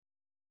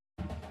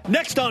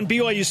Next on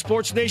BYU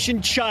Sports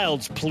Nation,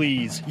 Childs,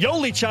 please.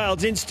 Yoli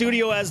Childs in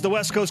studio as the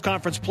West Coast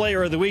Conference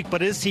Player of the Week,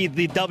 but is he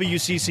the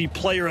WCC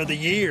Player of the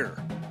Year?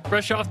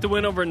 Fresh off the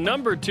win over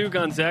number 2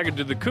 Gonzaga,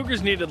 do the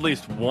Cougars need at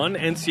least one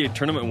NCAA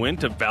tournament win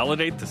to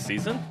validate the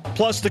season?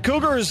 Plus, the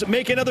Cougars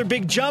make another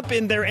big jump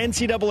in their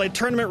NCAA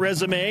tournament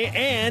resume,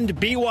 and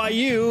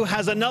BYU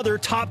has another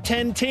top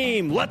 10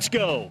 team. Let's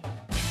go.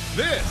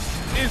 This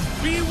is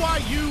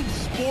BYU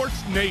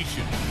Sports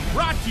Nation,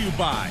 brought to you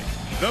by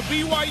The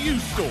BYU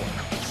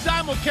Store,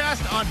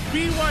 simulcast on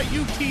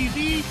BYU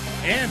TV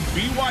and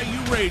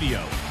BYU Radio.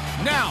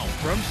 Now,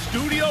 from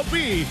Studio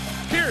B,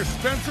 here's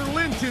Spencer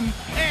Linton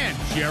and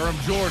Jerem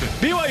Jordan.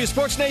 BYU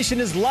Sports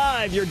Nation is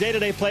live, your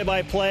day-to-day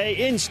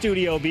play-by-play in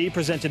Studio B,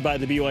 presented by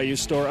the BYU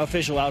Store,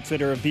 official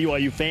outfitter of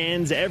BYU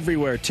fans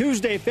everywhere.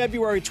 Tuesday,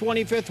 February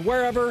 25th,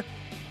 wherever,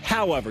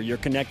 however you're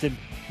connected.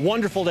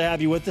 Wonderful to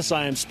have you with us.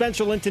 I am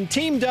Spencer Linton,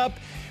 teamed up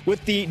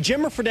with the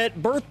Jimmer Fredette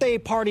Birthday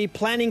Party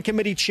Planning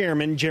Committee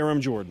Chairman, Jerem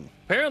Jordan.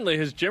 Apparently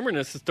his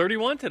Jimmerness is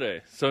 31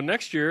 today. So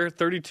next year,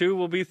 32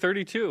 will be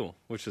 32,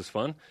 which is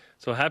fun.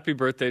 So happy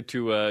birthday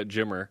to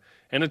Jimmer.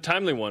 And a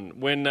timely one.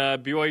 When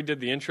BYU did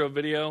the intro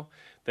video,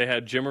 they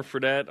had Jimmer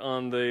Fredette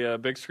on the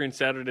big screen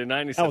Saturday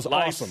night. And he said, that was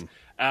lights awesome.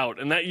 Out.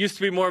 And that used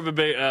to be more of a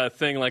big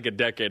thing like a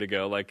decade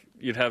ago. Like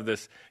you'd have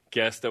this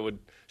guest that would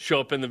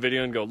show up in the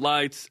video and go,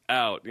 lights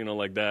out,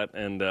 like that.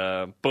 And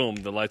boom,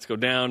 the lights go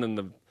down and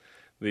the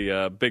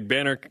big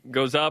banner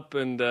goes up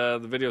and the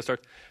video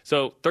starts.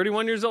 So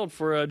 31 years old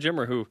for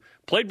Jimmer, who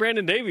played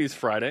Brandon Davies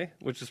Friday,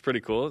 which is pretty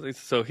cool.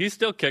 So he's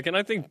still kicking.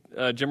 I think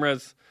Jimmer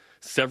has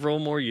several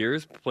more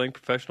years playing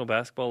professional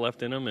basketball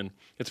left in him, and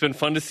it's been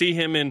fun to see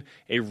him in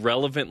a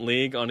relevant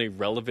league on a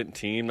relevant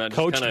team. Not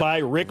coached just by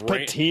Rick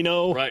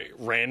Pitino. Right,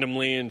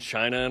 randomly in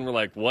China, and we're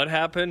like, what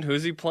happened?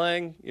 Who's he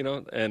playing?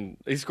 And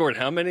he scored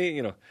how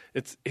many?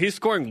 He's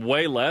scoring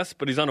way less,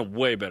 but he's on a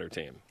way better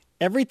team.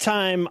 Every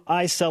time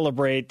I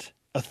celebrate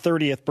a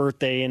 30th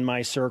birthday in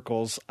my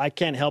circles, I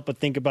can't help but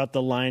think about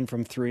the line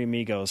from Three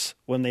Amigos.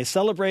 When they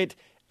celebrate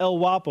El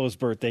Guapo's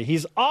birthday,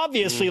 he's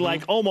obviously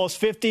like almost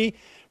 50,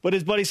 but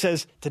his buddy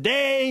says,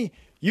 today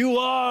you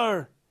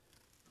are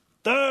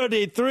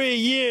 33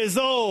 years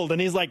old. And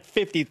he's like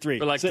 53.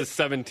 For like the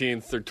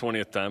 17th or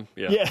 20th time.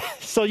 Yeah.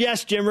 So,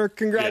 yes, Jimmer,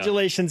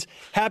 congratulations.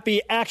 Yeah.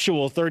 Happy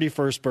actual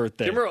 31st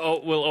birthday.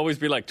 Jimmer will always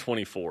be like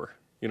 24.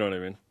 You know what I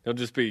mean? He'll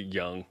just be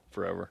young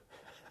forever.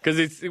 Because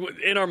it's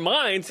in our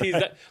minds, he's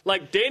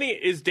like Danny.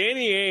 Is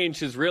Danny Ainge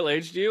his real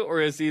age to you,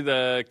 or is he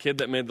the kid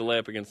that made the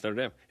layup against Notre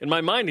Dame? In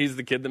my mind, he's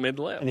the kid that made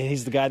the layup, and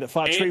he's the guy that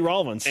fought Tree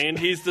Rollins, and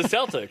he's the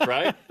Celtic,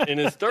 right, in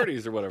his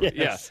 30s or whatever.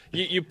 Yes.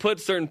 Yeah, you put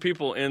certain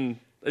people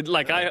in.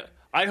 Like I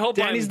hope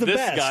Danny's I'm the this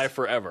best guy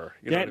forever.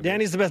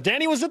 Danny's the best.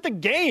 Danny was at the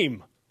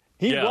game.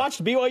 He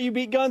watched BYU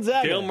beat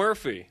Gonzaga. Dale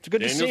Murphy, it's good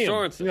Daniel to see him.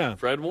 Sorensen,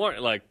 Fred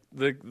Warren, like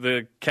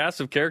the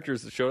cast of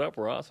characters that showed up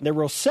were awesome. There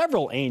were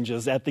several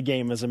Angels at the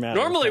game, as a matter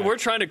of fact. Normally, we're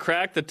trying to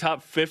crack the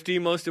top 50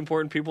 most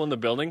important people in the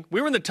building. We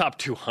were in the top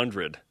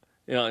 200,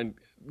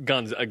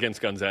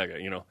 against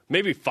Gonzaga.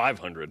 Maybe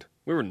 500.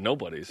 We were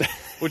nobodies,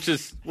 which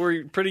is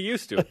we're pretty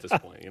used to at this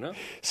point.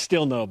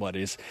 Still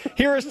nobodies.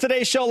 Here is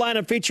today's show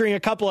lineup featuring a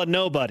couple of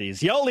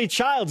nobodies. Yoli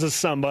Childs is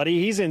somebody.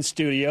 He's in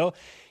studio.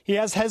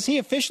 Has he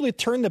officially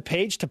turned the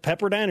page to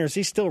Pepperdine, or is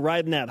he still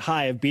riding that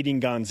high of beating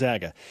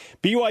Gonzaga?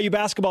 BYU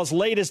basketball's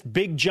latest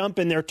big jump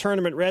in their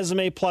tournament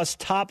resume, plus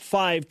top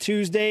 5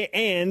 Tuesday,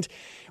 and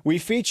we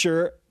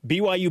feature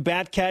BYU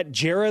Batcat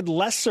Jared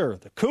Lesser.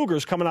 The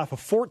Cougars coming off a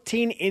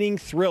 14-inning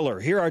thriller.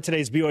 Here are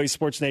today's BYU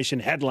Sports Nation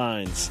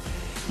headlines.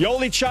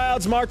 Yoli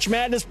Childs, March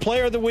Madness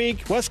Player of the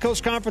Week, West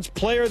Coast Conference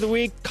Player of the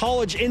Week,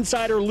 College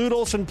Insider Lute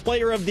Olson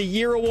Player of the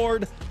Year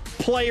Award,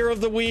 Player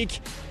of the Week.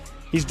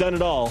 He's done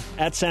it all.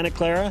 At Santa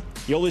Clara,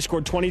 Yoli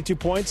scored 22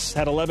 points,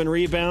 had 11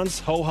 rebounds,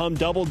 ho-hum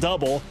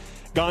double-double.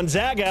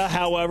 Gonzaga,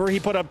 however, he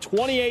put up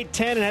 28-10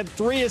 and had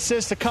 3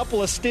 assists, a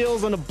couple of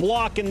steals, and a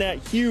block in that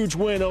huge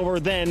win over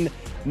then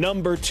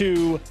number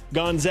 2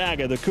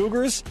 Gonzaga. The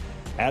Cougars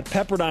at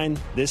Pepperdine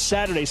this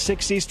Saturday,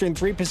 6 Eastern,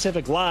 3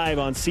 Pacific, live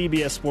on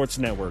CBS Sports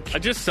Network. I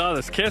just saw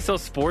this. KSL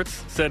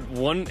Sports said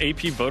one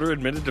AP voter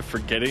admitted to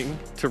forgetting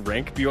to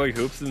rank BYU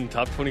hoops in the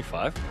top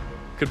 25.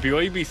 Could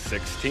BYU be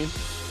 16?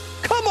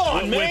 Come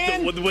on,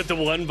 man! With the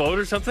one vote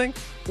or something?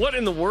 What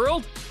in the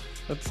world?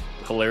 That's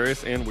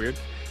hilarious and weird.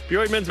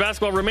 BYU men's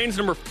basketball remains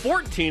number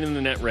 14 in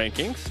the net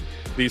rankings.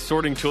 The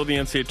sorting tool the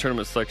NCAA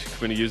Tournament Selection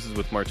Committee uses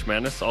with March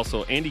Madness.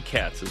 Also, Andy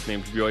Katz has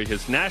named BYU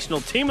his National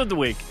Team of the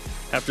Week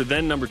after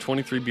then number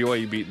 23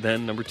 BYU beat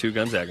then number 2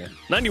 Gonzaga.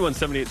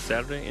 91-78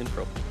 Saturday in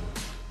Provo.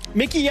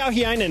 Miki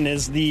Jauhiainen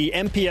is the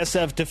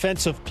MPSF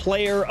Defensive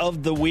Player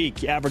of the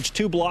Week. Averaged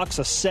 2 blocks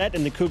a set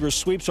in the Cougars'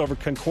 sweeps over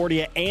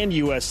Concordia and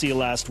USC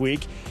last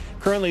week.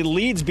 Currently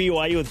leads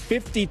BYU with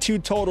 52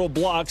 total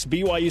blocks.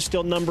 BYU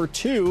still number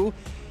 2.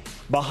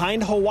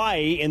 behind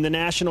Hawaii in the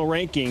national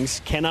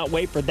rankings. Cannot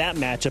wait for that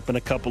matchup in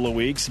a couple of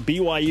weeks.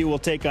 BYU will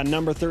take on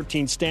number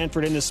 13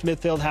 Stanford in the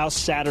Smith Fieldhouse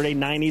Saturday,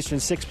 9 Eastern,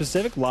 6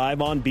 Pacific,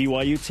 live on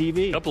BYU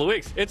TV. Couple of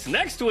weeks. It's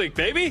next week,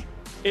 baby.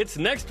 It's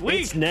next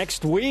week. It's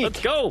next week. Let's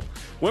go.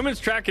 Women's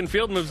track and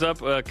field moves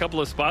up a couple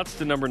of spots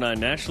to number 9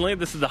 nationally.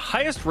 This is the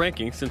highest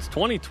ranking since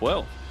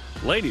 2012.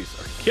 Ladies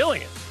are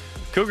killing it.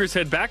 Cougars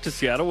head back to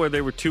Seattle, where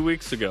they were 2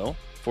 weeks ago,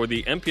 for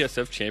the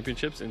MPSF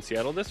Championships in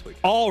Seattle this week.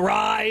 All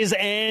rise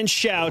and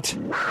shout.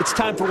 It's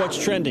time for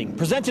What's Trending,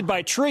 presented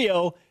by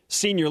Trio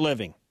Senior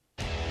Living.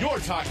 You're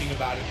talking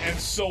about it, and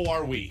so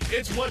are we.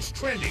 It's What's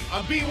Trending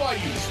on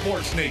BYU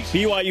Sports Nation.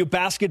 BYU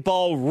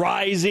basketball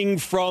rising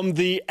from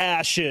the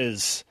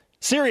ashes.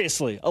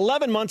 Seriously,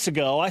 11 months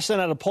ago, I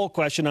sent out a poll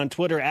question on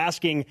Twitter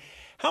asking,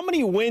 how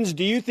many wins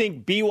do you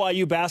think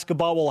BYU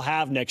basketball will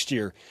have next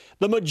year?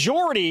 The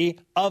majority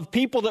of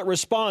people that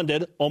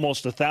responded,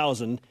 almost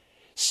 1,000,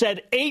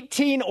 said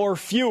 18 or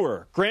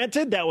fewer.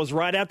 Granted, that was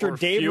right after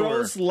Dave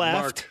Rose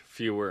left.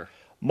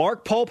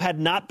 Mark Pope had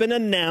not been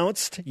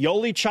announced.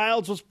 Yoli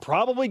Childs was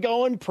probably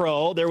going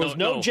pro. There was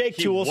no Jake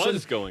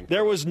Toolson.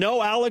 There was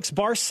no Alex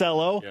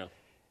Barcelo. Yeah.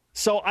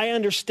 So I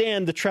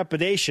understand the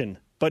trepidation.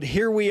 But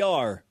here we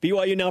are.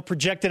 BYU now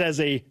projected as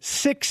a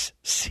 6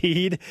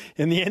 seed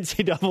in the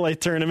NCAA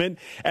tournament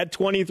at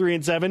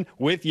 23-7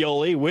 with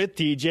Yoli, with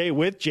TJ,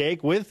 with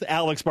Jake, with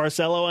Alex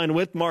Barcelo, and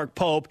with Mark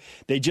Pope.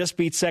 They just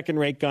beat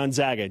second-rate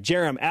Gonzaga.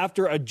 Jerem,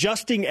 after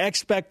adjusting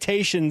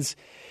expectations,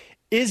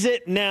 is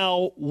it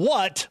now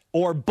what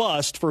or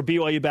bust for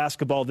BYU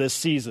basketball this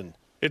season?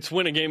 It's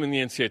win a game in the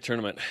NCAA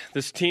tournament.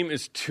 This team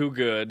is too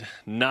good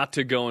not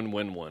to go and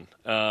win one.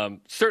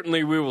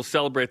 Certainly, we will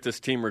celebrate this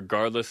team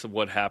regardless of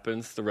what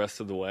happens the rest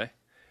of the way.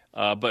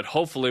 But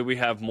hopefully, we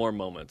have more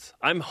moments.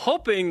 I'm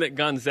hoping that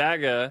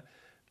Gonzaga,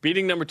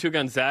 beating number 2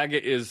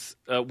 Gonzaga, is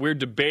we're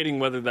debating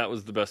whether that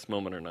was the best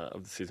moment or not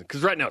of the season.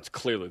 Because right now, it's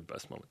clearly the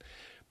best moment.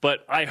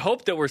 But I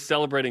hope that we're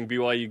celebrating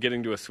BYU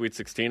getting to a Sweet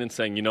 16 and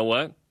saying, you know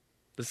what?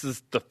 This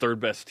is the 3rd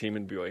best team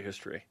in BYU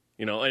history.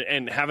 You know,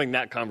 and having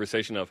that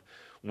conversation of,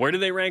 where do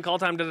they rank all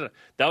time? That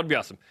would be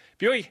awesome.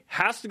 BYU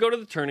has to go to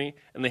the tourney,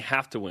 and they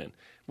have to win.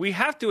 We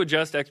have to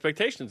adjust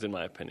expectations, in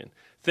my opinion.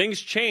 Things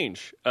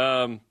change.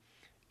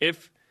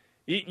 If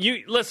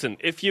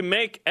you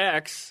make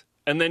X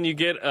and then you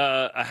get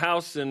a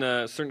house and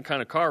a certain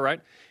kind of car,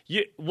 right?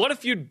 What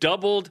if you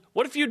doubled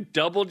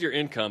your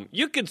income?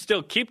 You could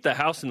still keep the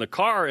house and the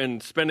car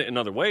and spend it in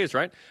other ways,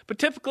 right? But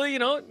typically,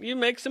 you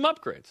make some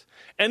upgrades.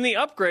 And the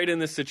upgrade in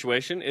this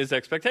situation is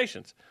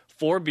expectations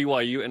for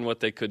BYU and what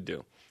they could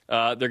do.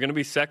 They're going to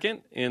be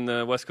second in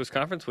the West Coast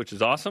Conference, which is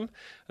awesome.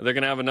 They're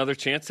going to have another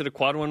chance at a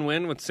Quad 1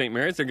 win with St.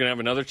 Mary's. They're going to have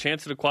another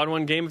chance at a Quad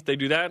 1 game if they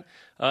do that.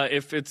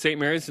 If it's St.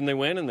 Mary's and they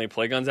win and they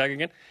play Gonzaga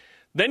again.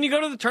 Then you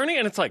go to the tourney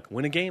and it's like,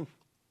 win a game.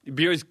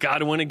 BYU's got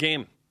to win a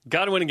game.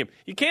 Got to win a game.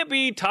 You can't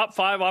be top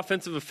 5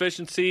 offensive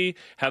efficiency,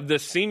 have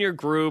this senior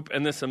group,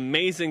 and this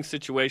amazing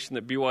situation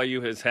that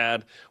BYU has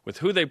had with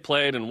who they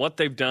played and what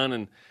they've done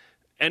and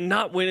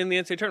not win in the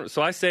NCAA tournament.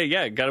 So I say,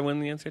 yeah, got to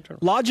win the NCAA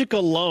tournament. Logic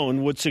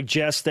alone would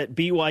suggest that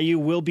BYU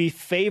will be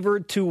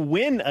favored to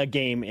win a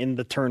game in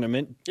the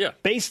tournament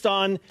based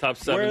on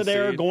where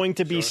they're going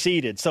to be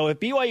seeded. So if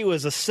BYU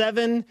is a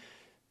 7,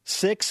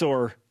 6,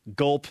 or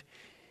gulp,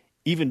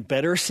 even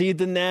better seed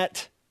than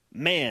that,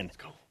 man,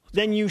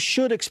 then you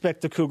should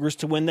expect the Cougars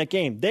to win that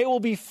game. They will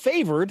be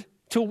favored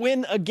to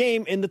win a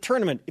game in the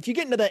tournament. If you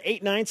get into the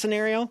 8-9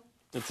 scenario,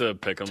 it's a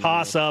pick 'em.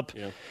 Toss up.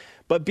 Yeah.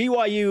 But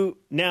BYU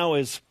now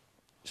is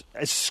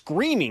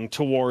screaming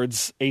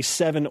towards a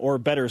 7 or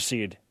better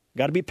seed.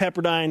 Got to beat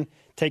Pepperdine,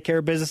 take care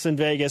of business in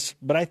Vegas.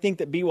 But I think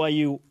that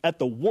BYU, at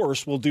the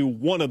worst, will do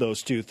one of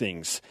those two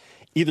things.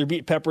 Either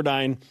beat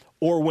Pepperdine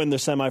or win the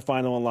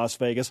semifinal in Las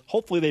Vegas.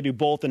 Hopefully they do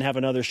both and have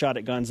another shot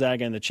at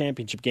Gonzaga in the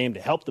championship game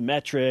to help the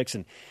metrics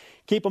and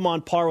keep them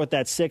on par with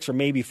that 6 or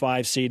maybe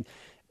 5 seed.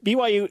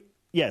 BYU,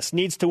 yes,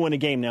 needs to win a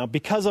game now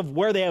because of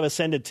where they have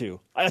ascended to.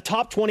 A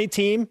top 20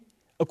 team,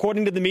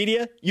 according to the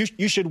media,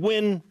 you should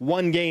win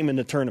one game in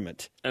the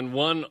tournament. And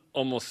one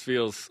almost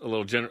feels a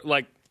little general.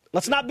 Like,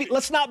 let's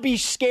not be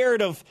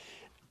scared of,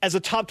 as a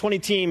top 20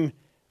 team,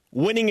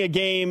 winning a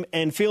game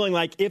and feeling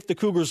like if the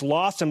Cougars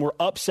lost and were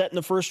upset in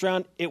the first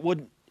round, it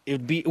wouldn't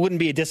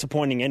be a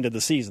disappointing end of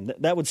the season.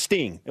 That would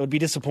sting. It would be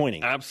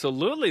disappointing.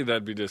 Absolutely,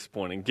 that'd be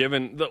disappointing.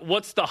 Given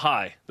what's the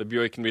high? The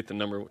BYU can beat the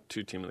number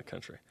 2 team in the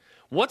country.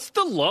 What's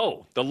the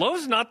low? The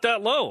low's not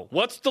that low.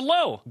 What's the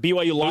low?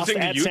 BYU lost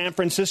at San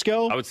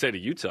Francisco? I would say to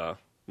Utah,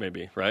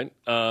 maybe, right?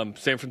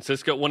 San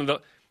Francisco,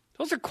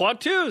 those are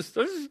quad 2s.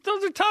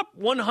 Those are top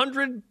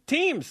 100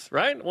 teams,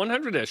 right?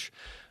 100-ish.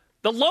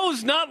 The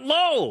low's not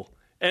low.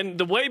 And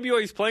the way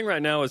BYU's playing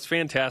right now is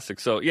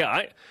fantastic. So,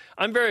 yeah,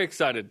 I'm very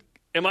excited.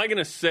 Am I going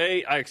to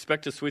say I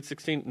expect a Sweet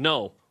 16?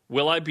 No.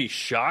 Will I be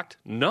shocked?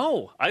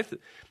 No.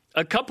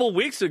 A couple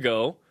weeks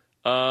ago,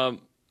 I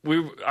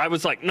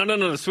was like, no,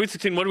 the Sweet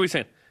 16, what are we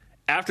saying?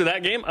 after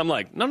that game, I'm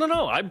like, no.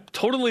 I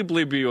totally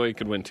believe BYU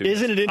could win too.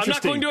 Isn't it interesting? I'm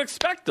not going to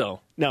expect,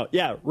 though. No,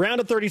 yeah,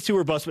 round of 32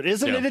 or bust. But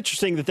isn't it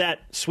interesting that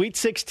Sweet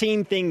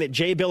 16 thing that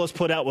Jay Billis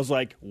put out was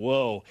like,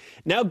 whoa.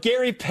 Now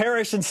Gary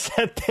Parrish and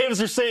Seth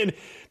Davis are saying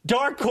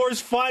dark horse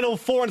Final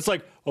Four, and it's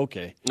like,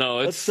 okay. No,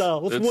 let's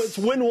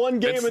win one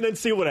game and then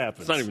see what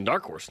happens. It's not even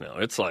dark horse now.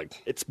 It's like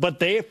but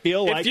they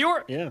feel like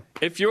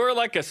if you're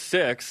like a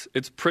 6,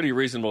 it's pretty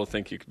reasonable to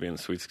think you could be in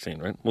the Sweet 16,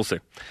 right? We'll see.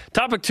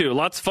 Topic 2,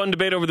 lots of fun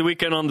debate over the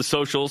weekend on the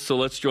socials, so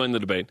let's join the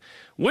debate.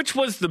 Which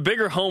was the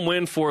bigger home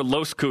win for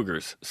Los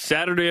Cougars,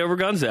 Saturday over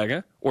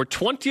Gonzaga or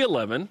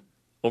 2011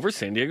 over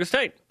San Diego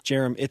State?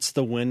 Jerem, it's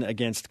the win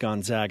against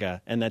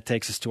Gonzaga, and that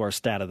takes us to our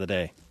stat of the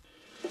day.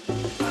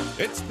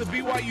 It's the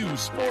BYU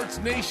Sports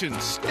Nation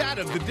stat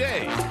of the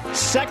day.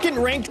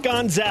 Second-ranked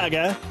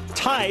Gonzaga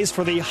ties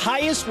for the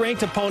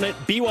highest-ranked opponent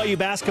BYU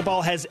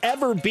basketball has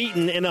ever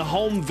beaten in a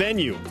home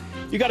venue.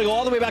 You got to go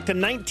all the way back to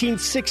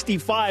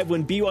 1965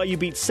 when BYU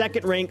beat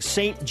second-ranked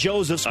St.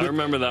 Joseph's. I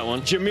remember that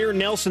one. Jameer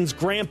Nelson's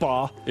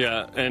grandpa.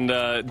 Yeah, and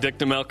Dick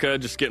Nemelka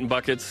just getting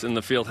buckets in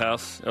the field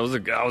house. That was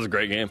a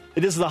great game.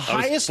 It is the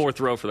highest fourth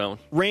row for that one.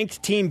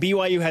 Ranked team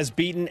BYU has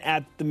beaten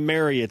at the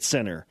Marriott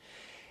Center.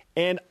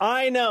 And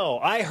I know,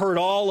 I heard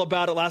all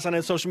about it last night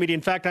on social media.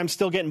 In fact, I'm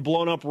still getting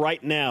blown up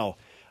right now.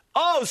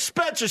 Oh,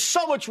 Spencer,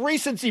 so much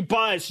recency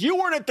bias. You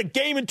weren't at the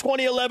game in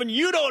 2011.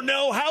 You don't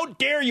know. How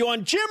dare you?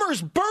 On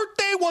Jimmer's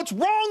birthday, what's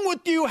wrong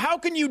with you? How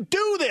can you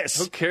do this?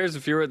 Who cares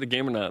if you were at the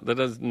game or not? That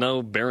has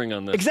no bearing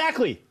on this.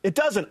 Exactly. It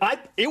doesn't.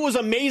 It was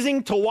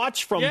amazing to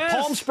watch from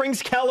Palm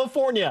Springs,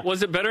 California.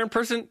 Was it better in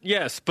person?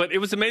 Yes, but it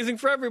was amazing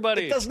for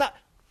everybody. It does not.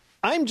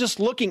 I'm just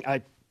looking.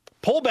 I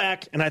pull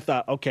back, and I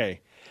thought,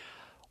 okay,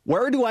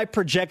 where do I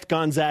project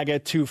Gonzaga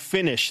to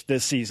finish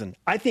this season?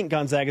 I think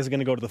Gonzaga is going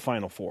to go to the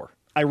Final Four.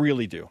 I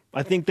really do.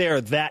 I think they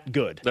are that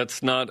good.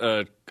 That's not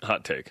a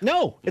hot take.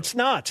 No, it's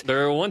not.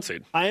 They're a 1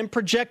 seed. I am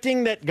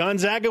projecting that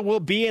Gonzaga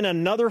will be in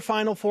another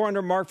Final Four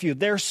under Mark Few.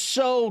 They're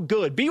so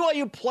good.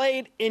 BYU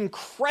played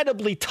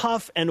incredibly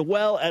tough and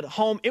well at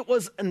home. It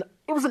was an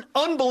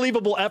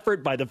unbelievable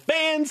effort by the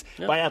fans,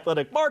 by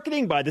athletic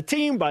marketing, by the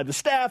team, by the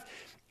staff.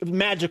 It was a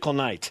magical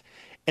night.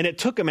 And it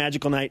took a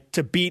magical night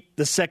to beat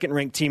the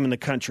second-ranked team in the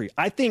country.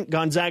 I think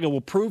Gonzaga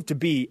will prove to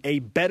be a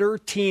better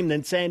team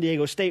than San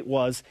Diego State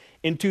was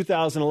in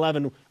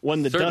 2011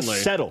 when the dust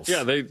settles.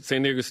 Yeah,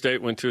 San Diego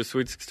State went to a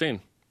Sweet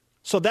 16.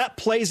 So that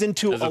plays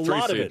into a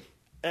lot of it.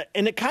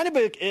 And it kind of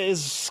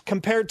is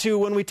compared to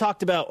when we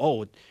talked about,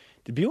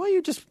 did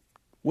BYU just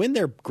win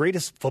their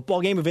greatest football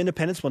game of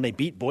independence when they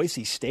beat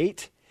Boise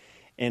State?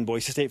 And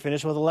Boise State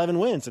finished with 11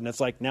 wins, and it's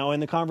like now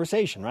in the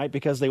conversation, right?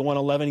 Because they won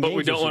 11 games. But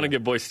we don't want to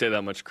give Boise State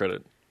that much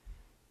credit.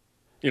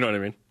 You know what I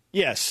mean?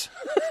 Yes.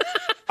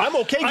 I'm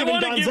okay giving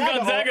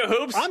Gonzaga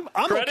hoops. I'm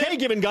okay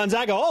giving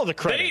Gonzaga all the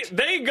credit.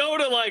 They go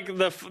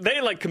to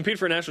they compete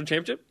for a national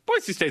championship.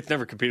 Boise State's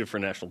never competed for a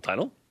national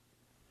title.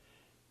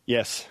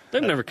 Yes,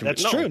 they've never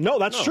competed. That's true. No,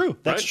 that's true.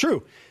 That's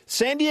true.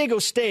 San Diego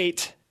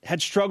State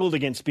had struggled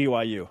against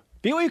BYU.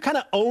 BYU kind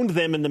of owned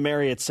them in the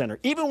Marriott Center,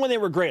 even when they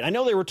were great. I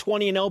know they were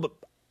 20-0,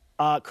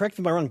 but correct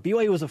me if I'm wrong,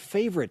 BYU was a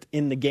favorite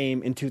in the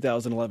game in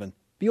 2011.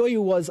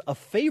 BYU was a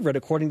favorite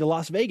according to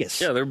Las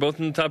Vegas. Yeah, they were both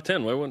in the top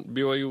 10. Why wouldn't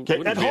BYU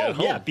at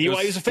home? Yeah,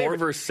 BYU's a favorite.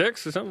 4 versus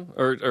 6 or something,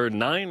 or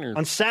 9 or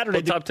on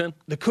Saturday. Top 10.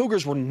 The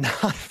Cougars were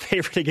not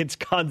favored against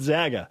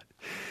Gonzaga.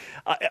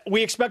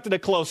 We expected a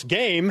close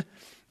game,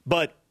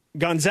 but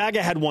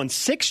Gonzaga had won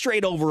 6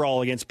 straight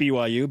overall against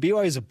BYU.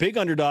 BYU is a big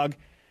underdog,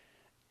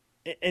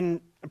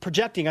 and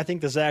projecting, I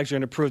think the Zags are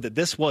going to prove that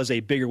this was a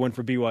bigger win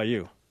for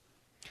BYU.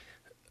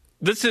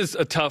 This is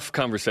a tough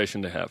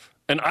conversation to have,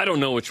 and I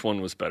don't know which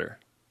one was better.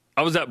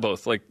 I was at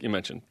both, like you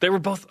mentioned. They were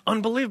both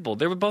unbelievable.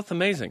 They were both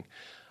amazing.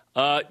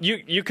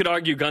 You could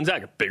argue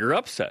Gonzaga, bigger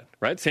upset,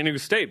 right? San Diego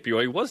State,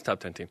 BYU was a top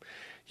 10 team.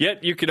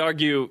 Yet you could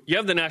argue you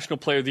have the National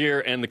Player of the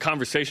Year, and the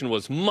conversation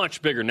was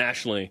much bigger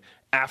nationally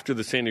after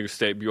the San Diego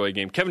State BYU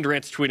game. Kevin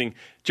Durant's tweeting,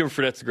 Jimmer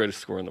Fredette's the greatest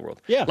scorer in the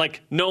world. Yeah.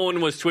 Like, no one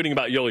was tweeting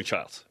about Yoli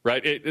Childs,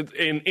 right?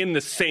 In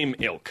the same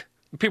ilk.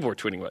 People were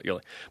tweeting about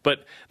Yoli.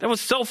 But that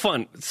was so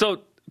fun.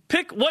 So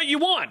pick what you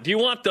want. Do you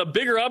want the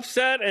bigger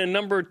upset and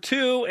number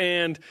 2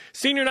 and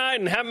senior night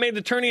and haven't made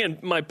the tourney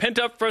and my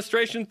pent-up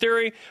frustration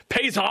theory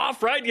pays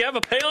off, right? You have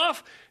a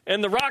payoff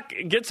and the Rock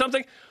gets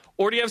something?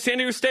 Or do you have San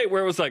Diego State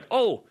where it was like,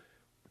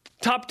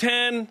 top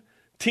 10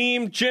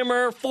 team,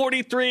 Jimmer,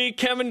 43,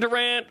 Kevin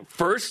Durant,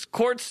 first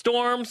court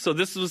storm. So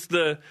this was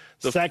the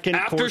second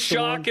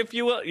aftershock, if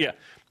you will. Yeah.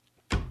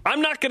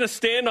 I'm not going to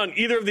stand on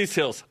either of these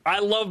hills. I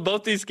love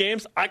both these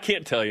games. I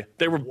can't tell you.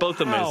 They were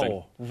both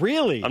amazing.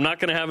 Really? I'm not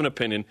going to have an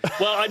opinion.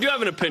 Well, I do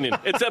have an opinion.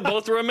 It's that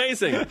both were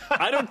amazing.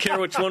 I don't care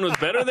which one was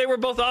better. They were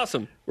both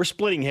awesome. We're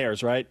splitting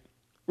hairs, right?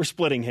 We're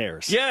splitting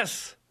hairs.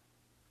 Yes.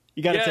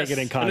 You got to take it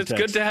in context. And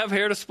it's good to have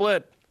hair to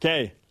split.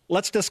 Okay.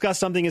 Let's discuss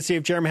something and see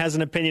if Jeremy has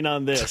an opinion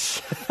on this.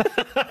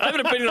 I have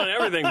an opinion on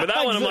everything, but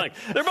that one I'm like,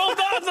 they're both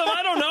awesome.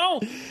 I don't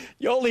know.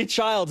 Yoli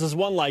Childs has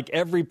won like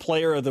every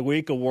Player of the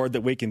Week award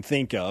that we can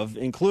think of,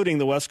 including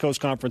the West Coast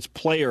Conference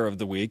Player of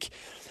the Week.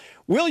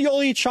 Will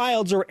Yoli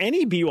Childs or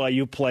any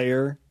BYU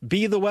player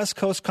be the West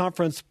Coast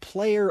Conference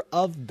Player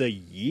of the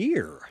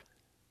Year?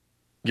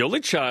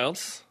 Yoli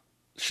Childs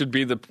should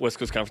be the West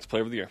Coast Conference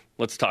Player of the Year.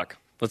 Let's talk.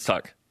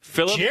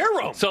 Philip.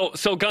 Jerome.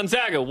 So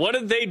Gonzaga, what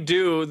did they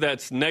do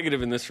that's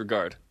negative in this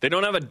regard? They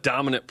don't have a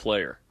dominant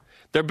player.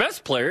 Their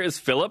best player is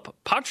Filip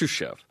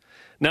Patrushev.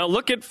 Now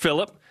look at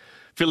Felipe.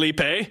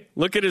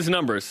 Look at his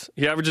numbers.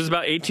 He averages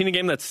about 18 a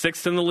game. That's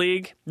 6th in the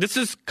league. This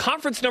is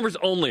conference numbers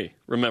only,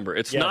 remember.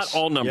 It's not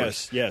all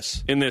numbers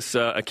in this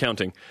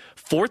accounting.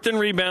 4th in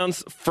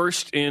rebounds,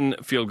 1st in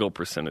field goal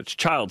percentage.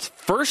 Childs,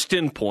 1st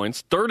in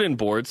points, 3rd in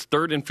boards,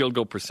 3rd in field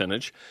goal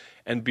percentage.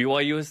 And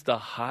BYU is the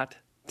hot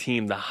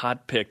team, the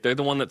hot pick. They're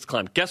the one that's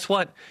climbed. Guess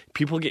what?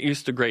 People get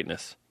used to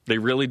greatness. They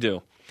really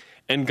do.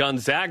 And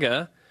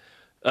Gonzaga,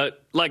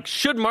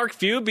 should Mark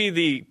Few be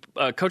the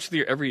coach of the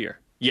year every year?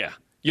 Yeah.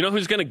 You know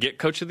who's going to get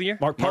coach of the year?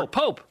 Mark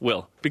Pope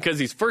will, because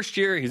he's first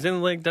year, he's in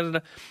the league,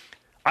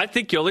 I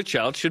think Yoli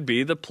Childs should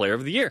be the player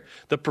of the year.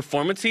 The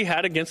performance he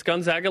had against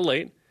Gonzaga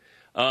late,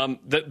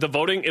 the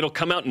voting, it'll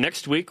come out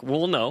next week,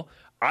 we'll know.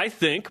 I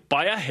think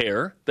by a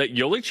hair that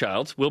Yoli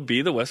Childs will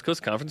be the West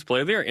Coast Conference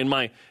Player of the Year, in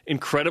my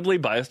incredibly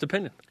biased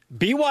opinion.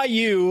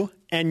 BYU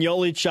and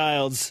Yoli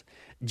Childs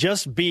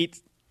just beat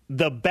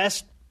the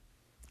best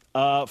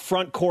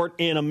front court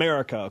in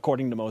America,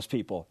 according to most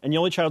people. And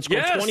Yoli Childs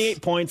scored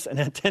 28 points and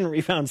had 10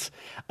 rebounds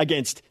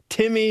against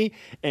Timmy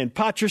and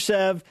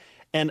Patrushev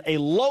and a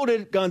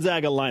loaded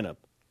Gonzaga lineup.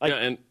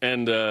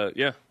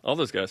 All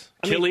those guys.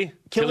 Tilly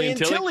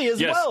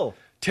as well.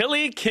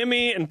 Tilly,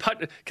 Kimmy, and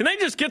can they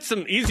just get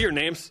some easier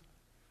names?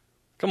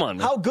 Come on,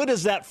 man. How good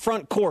is that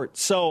front court?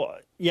 So,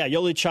 yeah,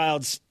 Yoli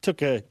Childs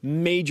took a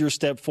major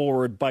step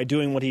forward by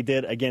doing what he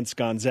did against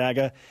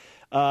Gonzaga.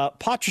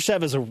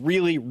 Patrushev is a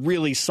really,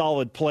 really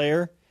solid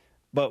player.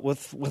 But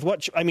with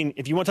what,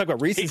 if you want to talk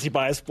about recency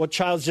bias, what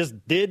Childs just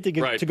did to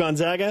get to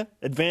Gonzaga,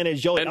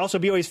 advantage Yoli. And also,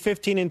 BYU's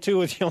 15-2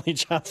 with Yoli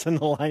Childs in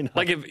the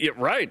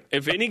lineup.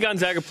 If any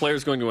Gonzaga player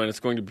is going to win, it's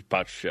going to be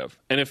Patrushev.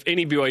 And if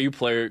any BYU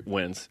player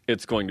wins,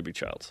 it's going to be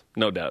Childs,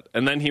 no doubt.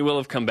 And then he will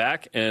have come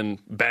back and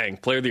bang,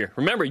 player of the year.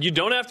 Remember, you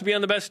don't have to be on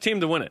the best team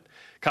to win it.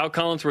 Kyle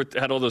Collinsworth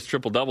had all those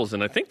triple doubles,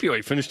 and I think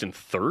BYU finished in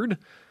 3rd.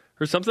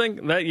 Or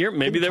something that year.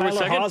 Maybe they were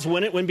second. Tyler Haws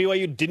win it when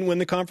BYU didn't win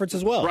the conference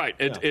as well. Right.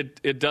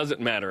 It doesn't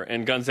matter.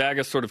 And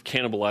Gonzaga sort of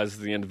cannibalizes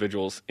the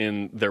individuals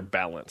in their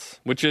balance,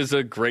 which is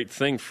a great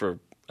thing for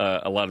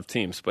a lot of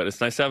teams. But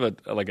it's nice to have a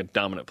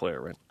dominant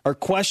player, right? Our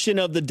question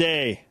of the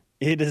day,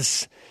 it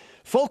is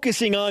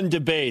focusing on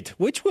debate.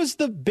 Which was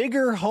the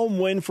bigger home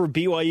win for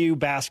BYU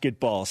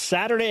basketball?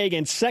 Saturday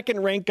against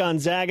second-ranked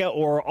Gonzaga,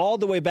 or all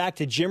the way back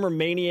to Jimmer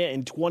Mania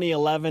in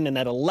 2011 in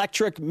that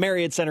electric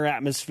Marriott Center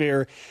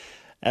atmosphere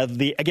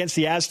against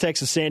the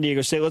Aztecs of San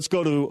Diego State? Let's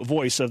go to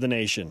Voice of the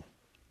Nation.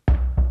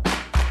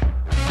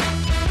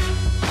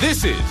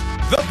 This is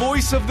the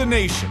Voice of the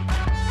Nation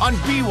on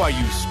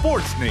BYU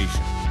Sports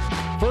Nation.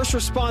 First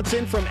response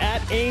in from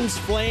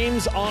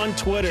 @AmesFlames on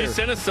Twitter. She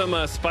sent us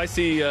some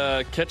spicy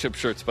ketchup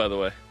shirts, by the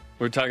way.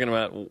 We're talking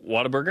about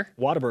Whataburger?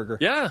 Whataburger.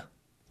 Yeah.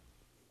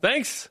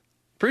 Thanks.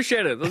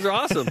 Appreciate it. Those are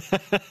awesome.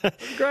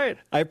 Great.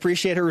 I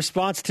appreciate her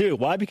response, too.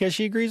 Why? Because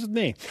she agrees with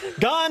me.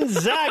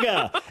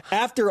 Gonzaga,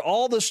 after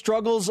all the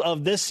struggles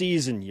of this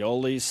season,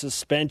 Yoli's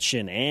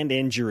suspension and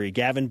injury,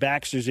 Gavin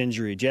Baxter's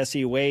injury,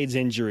 Jesse Wade's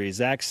injury,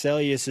 Zach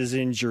Sellius'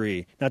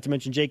 injury, not to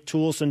mention Jake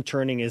Toolson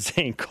turning his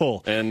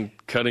ankle. And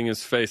cutting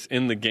his face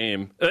in the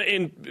game.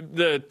 In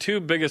the 2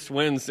 biggest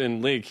wins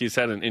in league, he's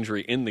had an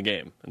injury in the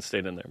game and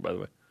stayed in there, by the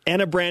way. And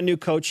a brand new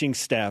coaching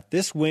staff.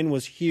 This win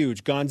was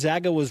huge.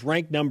 Gonzaga was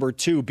ranked number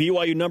 2.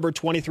 BYU number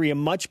 23. A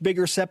much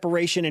bigger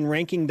separation in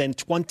ranking than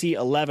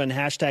 2011.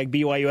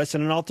 #BYUS.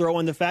 And I'll throw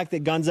in the fact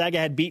that Gonzaga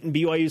had beaten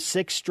BYU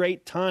 6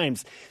 straight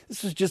times.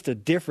 This was just a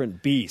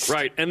different beast.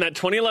 Right. And that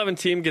 2011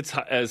 team gets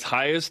as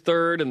high as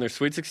 3rd in their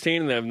Sweet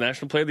 16, and they have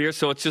National Player of the Year.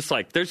 So it's just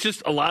there's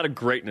just a lot of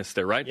greatness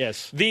there, right?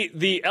 Yes.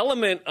 The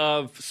element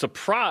of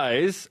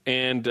surprise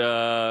and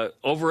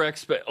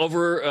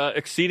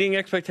exceeding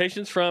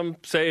expectations from,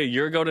 say, a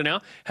year ago to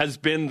now has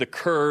been the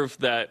curve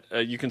that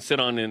you can sit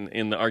on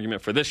in the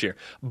argument for this year.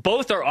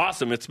 Both are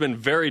awesome. It's been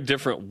very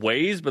different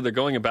ways, but they're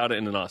going about it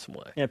in an awesome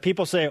way. Yeah,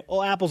 people say,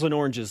 apples and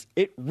oranges.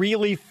 It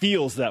really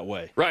feels that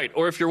way. Right.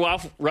 Or if you're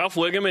Ralph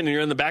Wiggum and you're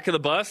in the back of the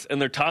bus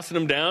and they're tossing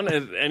him down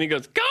and he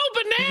goes, "Go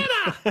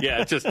banana!"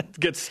 Yeah, it just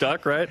gets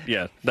stuck, right?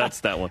 Yeah,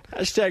 that's that one.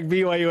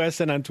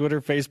 #BYUSN on Twitter,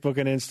 Facebook,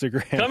 and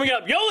Instagram. Coming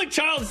up, Yoli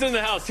Childs in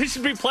the house. He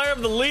should be player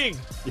of the league.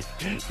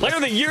 Player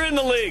of the year in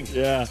the league.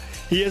 Yeah,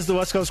 he is the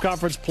West Coast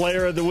Conference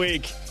Player of the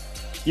Week.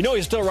 You know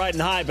he's still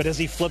riding high, but as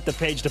he flipped the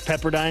page to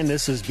Pepperdine,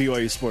 this is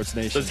BYU Sports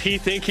Nation. Does he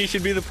think he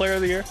should be the player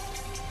of the year?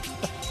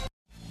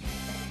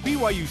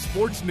 BYU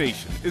Sports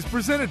Nation is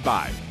presented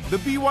by The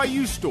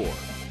BYU Store,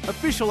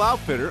 official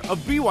outfitter of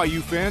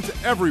BYU fans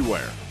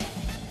everywhere.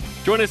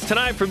 Join us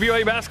tonight for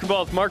BYU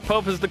basketball with Mark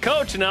Pope as the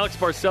coach and Alex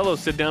Barcelo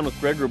sit down with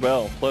Greg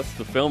Wrubell, plus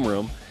the film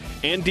room,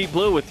 and Deep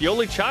Blue with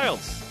Yoli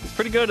Childs. He's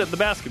pretty good at the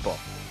basketball.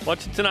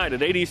 Watch it tonight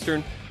at 8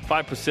 Eastern,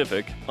 5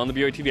 Pacific on the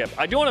BYU TV app.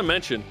 I do want to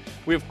mention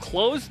we have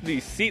closed the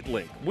seat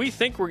link. We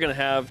think we're going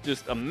to have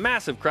just a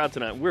massive crowd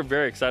tonight. We're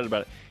very excited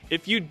about it.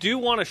 If you do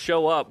want to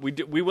show up,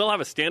 we will have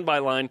a standby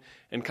line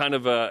and kind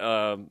of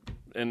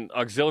an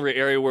auxiliary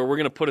area where we're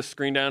going to put a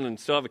screen down and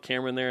still have a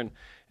camera in there,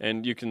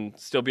 and you can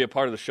still be a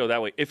part of the show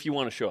that way if you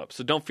want to show up.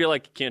 So don't feel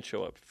like you can't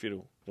show up if you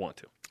don't want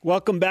to.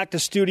 Welcome back to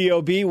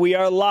Studio B. We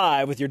are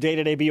live with your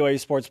day-to-day BYU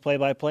Sports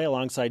play-by-play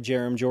alongside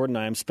Jerem Jordan.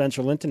 I am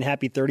Spencer Linton.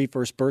 Happy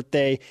 31st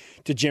birthday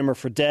to Jimmer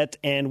Fredette.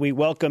 And we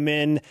welcome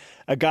in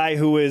a guy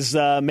who is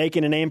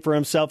making a name for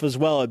himself as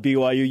well at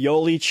BYU,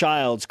 Yoeli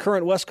Childs,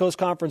 current West Coast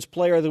Conference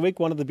Player of the Week,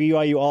 one of the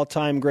BYU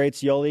all-time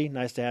greats. Yoeli,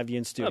 nice to have you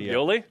in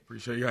studio. Yoeli?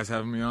 Appreciate you guys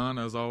having me on,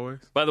 as always.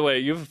 By the way,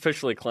 you've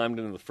officially climbed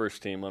into the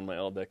first team on my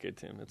all-decade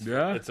team.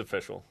 It's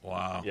official.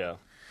 Wow. Yeah.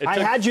 I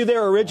had you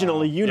there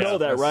originally. Wow. You know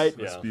that, right?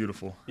 That's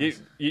beautiful.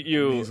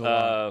 You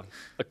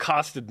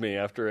accosted me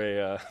after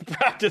a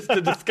practice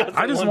to discuss.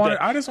 I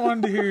just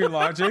wanted to hear your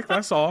logic.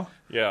 That's all.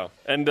 Yeah,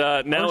 and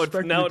now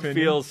it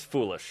feels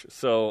foolish.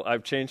 So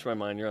I've changed my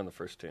mind. You're on the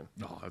first team.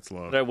 Oh, that's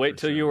love. Did I wait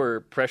till you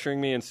were pressuring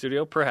me in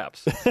studio?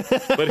 Perhaps.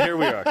 But here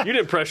we are. You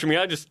didn't pressure me.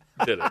 I just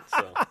did it.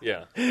 So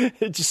yeah.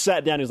 It just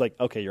sat down. He was like,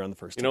 "Okay, you're on the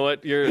first team." You know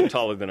what? You're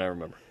taller than I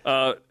remember.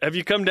 Have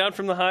you come down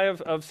from the high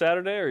of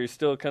Saturday, or are you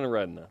still kind of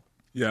riding that?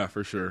 Yeah,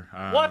 for sure.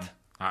 What?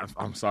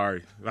 I'm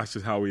sorry. That's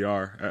just how we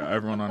are.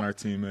 Everyone on our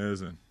team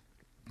is, and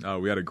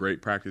we had a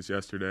great practice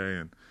yesterday,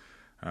 and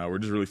we're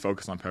just really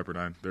focused on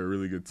Pepperdine. They're a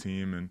really good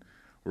team, and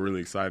we're really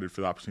excited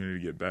for the opportunity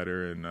to get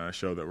better and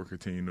show that we're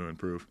continuing to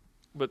improve.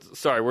 But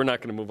sorry, we're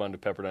not going to move on to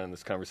Pepperdine in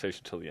this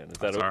conversation until the end. Is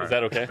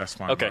that okay? That's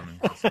fine. Okay.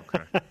 That's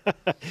okay.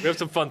 We have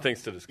some fun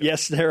things to discuss.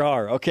 Yes, there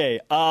are. Okay,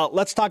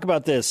 let's talk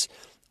about this.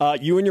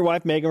 You and your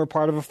wife, Megan, were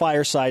part of a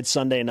fireside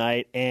Sunday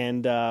night,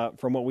 and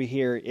from what we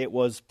hear, it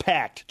was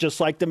packed, just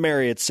like the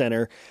Marriott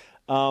Center.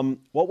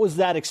 What was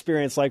that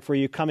experience like for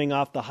you, coming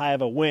off the high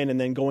of a win and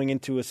then going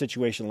into a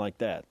situation like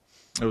that?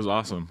 It was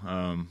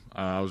awesome.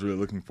 I was really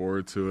looking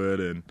forward to it,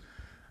 and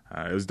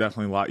it was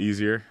definitely a lot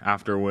easier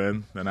after a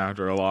win than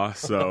after a loss.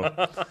 So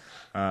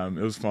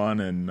it was fun,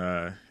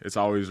 and it's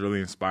always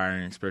really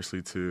inspiring,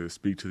 especially to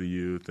speak to the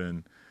youth,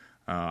 and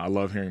I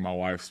love hearing my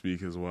wife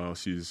speak as well.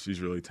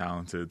 She's really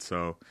talented,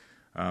 so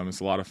it's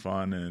a lot of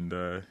fun, and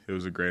it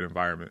was a great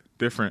environment.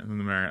 Different than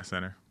the Marriott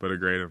Center, but a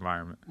great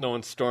environment. No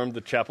one stormed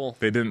the chapel?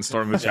 They didn't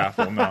storm the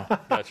chapel, no.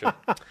 Gotcha.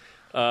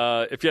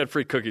 If you had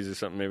free cookies or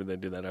something, maybe they'd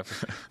do that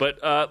after. But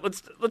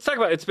let's talk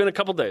about it. It's been a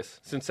couple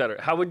days since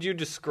Saturday. How would you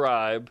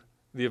describe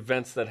the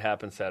events that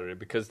happened Saturday?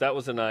 Because that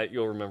was a night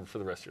you'll remember for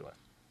the rest of your life.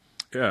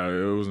 Yeah,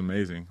 it was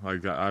amazing.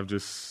 Like,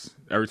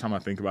 every time I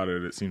think about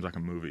it, it seems like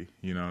a movie.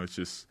 You know, it's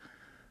just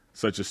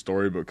such a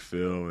storybook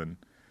feel, and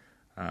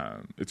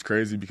it's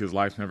crazy because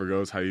life never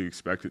goes how you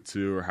expect it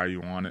to or how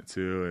you want it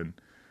to,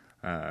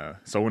 and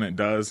so when it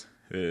does,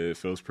 it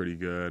feels pretty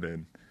good,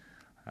 and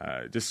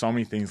just so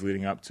many things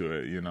leading up to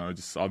it, you know,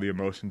 just all the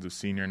emotions of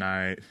senior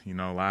night, you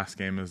know, last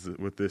game is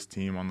with this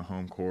team on the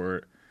home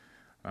court,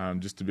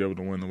 just to be able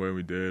to win the way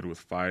we did with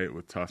fight,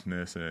 with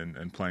toughness,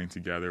 and playing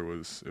together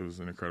was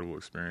an incredible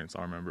experience.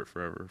 I'll remember it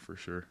forever, for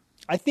sure.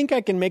 I think I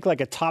can make like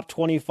a top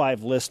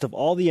 25 list of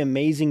all the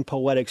amazing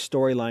poetic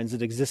storylines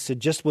that existed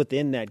just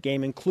within that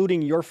game,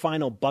 including your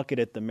final bucket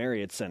at the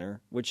Marriott Center,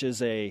 which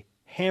is a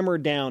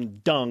hammer-down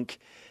dunk,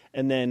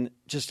 and then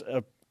just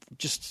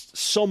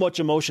so much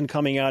emotion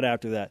coming out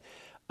after that.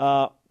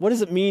 What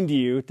does it mean to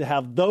you to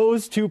have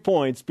those 2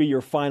 points be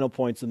your final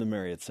points in the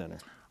Marriott Center?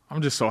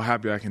 I'm just so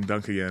happy I can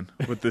dunk again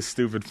with this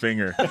stupid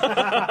finger.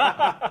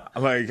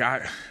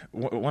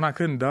 When I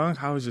couldn't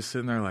dunk, I was just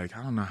sitting there like,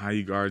 I don't know how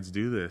you guards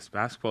do this.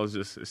 Basketball is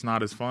it's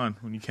not as fun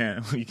when you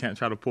can't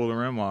try to pull the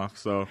rim off.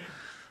 So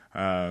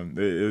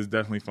it was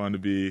definitely fun to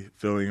be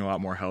feeling a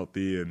lot more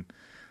healthy, and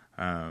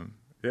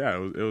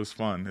it was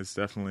fun. It's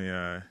definitely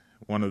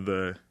one of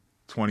the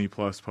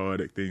 20-plus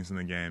poetic things in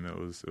the game. It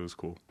was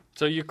cool.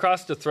 So you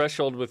crossed a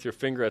threshold with your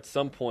finger at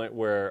some point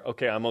where,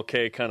 okay, I'm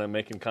okay kind of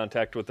making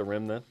contact with the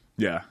rim then?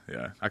 Yeah.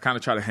 I kind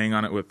of try to hang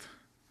on it with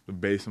the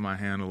base of my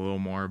hand a little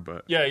more,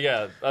 but...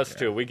 Yeah, us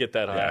too. We get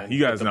that high. Yeah, you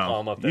guys know.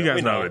 Palm up there. You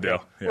guys know the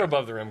deal. Yeah. We're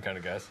above the rim kind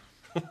of guys.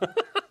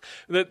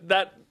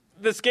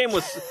 This game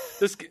was...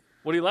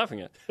 What are you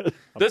laughing at?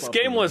 This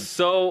game was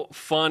so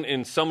fun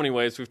in so many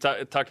ways. We've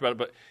talked about it,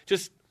 but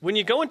just when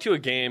you go into a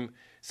game,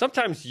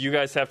 sometimes you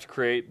guys have to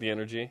create the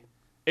energy.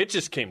 It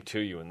just came to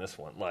you in this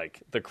one.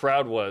 Like, the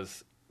crowd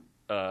was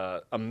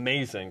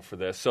amazing for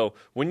this. So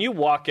when you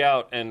walk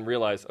out and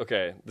realize,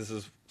 okay, this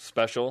is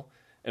special,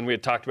 and we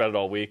had talked about it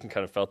all week and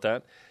kind of felt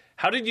that,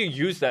 how did you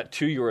use that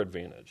to your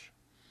advantage?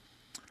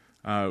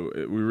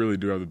 We really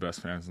do have the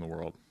best fans in the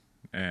world.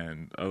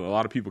 And a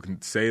lot of people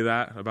can say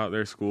that about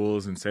their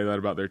schools and say that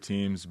about their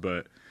teams,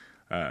 but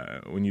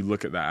when you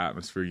look at that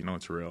atmosphere, you know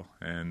it's real.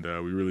 And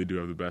we really do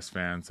have the best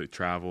fans. They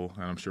travel,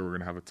 and I'm sure we're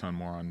going to have a ton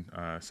more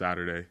on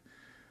Saturday.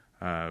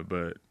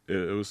 But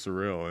it was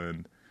surreal,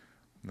 and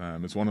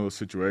it's one of those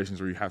situations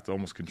where you have to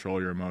almost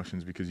control your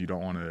emotions because you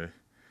don't want to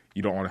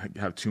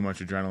have too much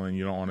adrenaline.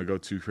 You don't want to go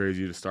too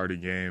crazy to start a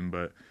game,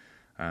 but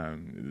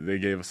They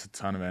gave us a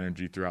ton of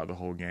energy throughout the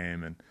whole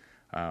game, and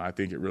I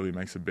think it really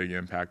makes a big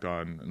impact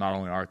on not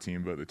only our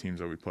team but the teams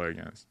that we play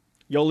against.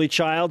 Yoli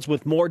Childs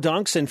with more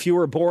dunks and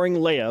fewer boring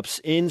layups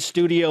in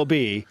Studio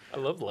B. I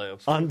love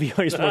layups. On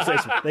BYU Sports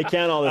Nation. They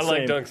count all the I same.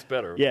 like dunks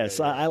better. Yes,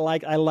 yeah. I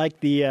like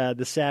the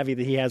savvy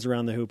that he has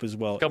around the hoop as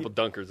well. A couple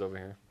dunkers over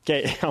here.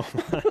 Okay,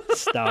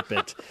 stop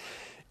it.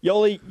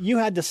 Yoli, you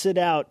had to sit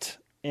out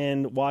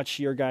and watch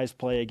your guys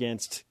play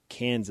against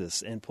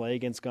Kansas and play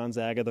against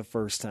Gonzaga the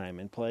first time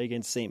and play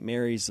against St.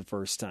 Mary's the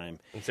first time.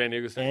 And San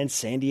Diego State. And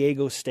San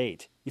Diego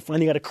State. You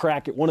finally got a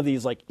crack at one of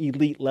these like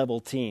elite level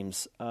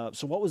teams.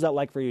 So what was that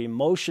like for you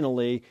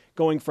emotionally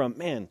going from,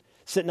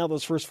 sitting out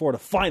those first four to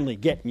finally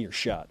getting your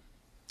shot?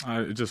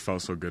 It just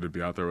felt so good to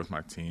be out there with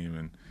my team.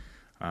 And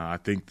I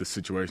think the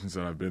situations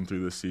that I've been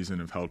through this season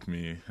have helped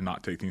me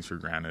not take things for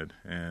granted.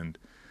 And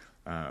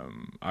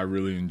I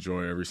really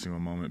enjoy every single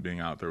moment being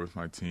out there with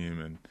my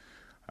team. And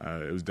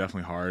it was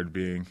definitely hard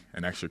being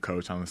an extra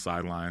coach on the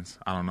sidelines.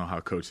 I don't know how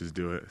coaches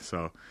do it,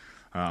 so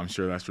I'm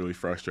sure that's really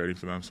frustrating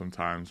for them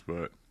sometimes.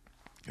 But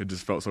it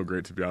just felt so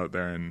great to be out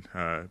there and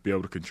be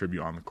able to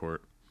contribute on the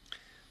court.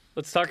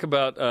 Let's talk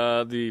about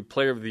the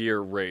Player of the Year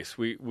race.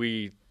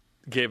 We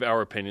gave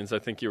our opinions. I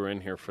think you were in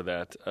here for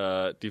that.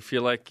 Do you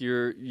feel like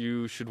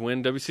you should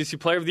win WCC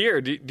Player of the Year?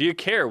 Do you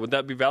care? Would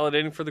that be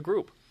validating for the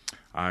group?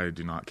 I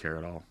do not care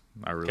at all.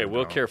 I really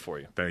we'll don't. care for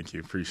you. Thank you.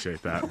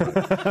 Appreciate that.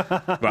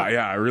 But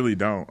yeah, I really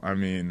don't. I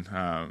mean,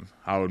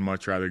 I would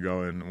much rather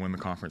go and win the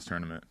conference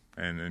tournament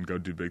and go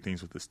do big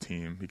things with this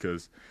team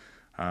because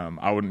I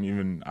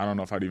don't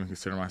know if I'd even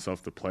consider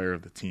myself the player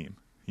of the team.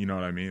 You know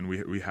what I mean?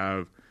 We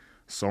have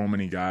so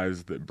many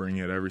guys that bring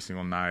it every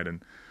single night,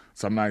 and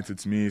some nights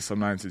it's me, some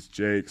nights it's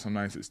Jake, some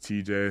nights it's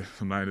TJ,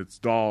 some nights it's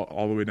Dahl,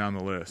 all the way down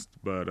the list.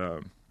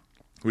 But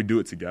we do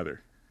it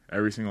together.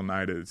 Every single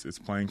night it's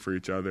playing for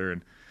each other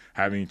and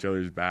having each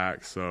other's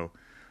back. So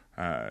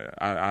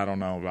I don't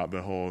know about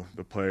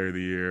the Player of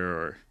the Year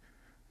or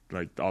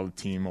like all the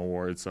team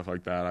awards, stuff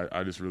like that.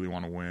 I just really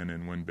want to win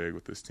and win big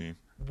with this team.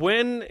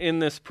 When in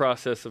this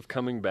process of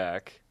coming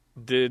back,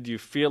 did you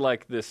feel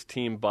like this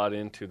team bought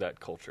into that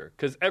culture?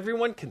 Because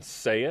everyone can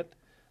say it,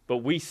 but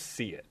we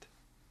see it.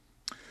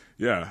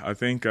 Yeah, I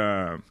think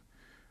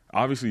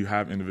obviously you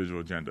have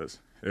individual agendas.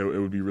 It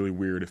would be really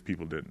weird if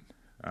people didn't.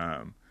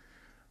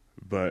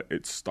 But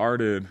it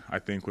started, I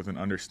think, with an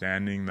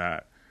understanding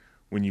that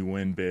when you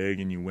win big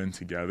and you win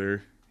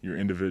together, your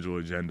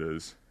individual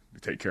agendas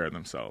take care of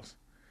themselves.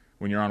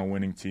 When you're on a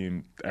winning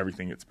team,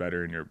 everything gets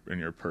better in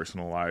your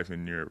personal life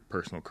and your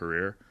personal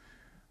career.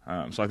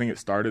 So I think it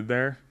started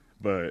there,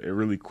 but it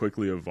really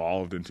quickly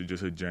evolved into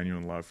just a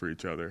genuine love for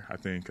each other. I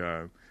think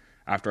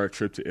after our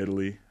trip to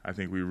Italy, I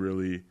think we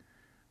really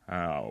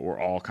were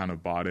all kind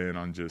of bought in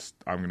on just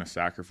I'm going to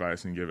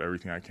sacrifice and give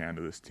everything I can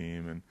to this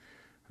team, and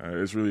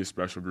it's really a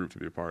special group to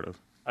be a part of.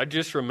 I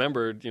just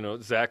remembered,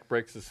 Zach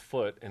breaks his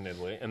foot in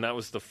Italy, and that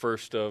was the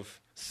first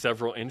of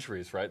several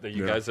injuries, right, that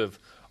you guys have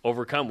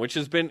overcome, which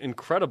has been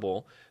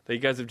incredible that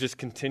you guys have just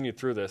continued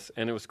through this,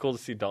 and it was cool to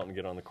see Dalton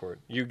get on the court.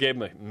 You gave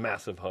him a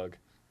massive hug.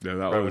 Yeah,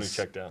 when he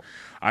checked out.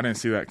 I didn't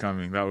see that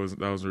coming. That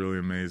was really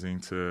amazing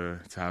to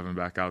have him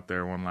back out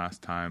there one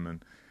last time,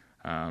 and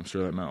I'm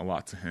sure that meant a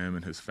lot to him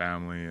and his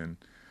family. And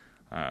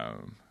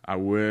I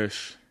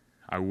wish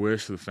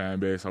the fan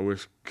base, I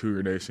wish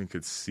Cougar Nation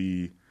could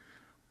see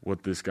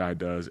what this guy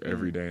does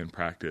every day in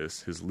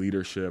practice. His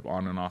leadership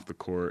on and off the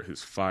court,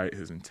 his fight,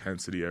 his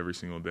intensity every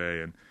single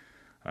day,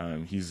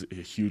 and he's a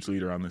huge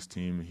leader on this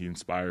team. He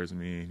inspires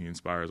me. He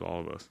inspires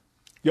all of us.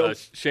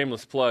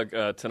 Shameless plug,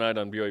 tonight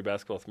on BYU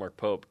Basketball with Mark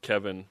Pope,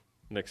 Kevin,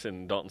 Nixon,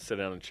 and Dalton sit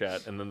down and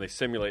chat, and then they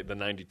simulate the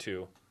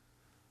 92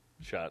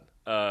 shot.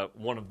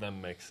 One of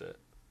them makes it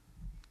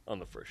on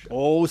the first shot.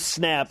 Oh,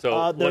 snap.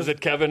 So was it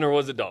Kevin or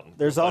was it Dalton?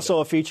 There's also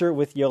a feature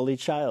with Yoli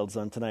Childs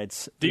on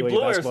tonight's Deep BYU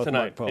Blue airs Basketball with tonight,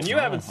 Mark Pope. and you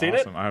haven't seen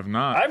it? I have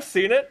not. I've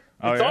seen it.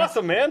 Oh, It's yeah?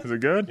 awesome, man. Is it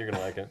good? You're going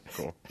to like it.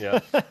 Cool. Yeah.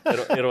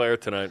 It'll air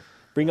tonight.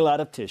 Bring a lot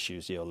of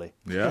tissues, Yoli.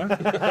 Yeah?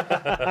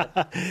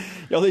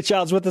 Yoli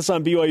Childs with us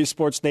on BYU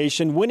Sports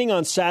Nation. Winning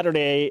on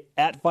Saturday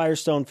at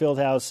Firestone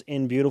Fieldhouse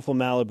in beautiful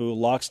Malibu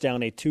locks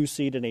down a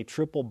 2-seed and a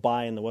triple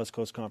bye in the West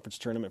Coast Conference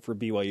Tournament for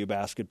BYU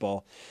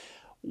basketball.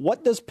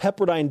 What does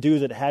Pepperdine do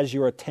that has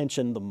your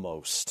attention the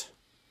most?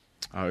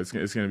 It's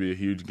going to be a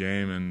huge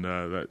game, and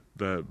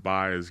that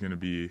bye is going to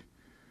be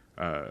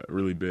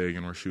really big,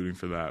 and we're shooting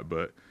for that.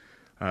 But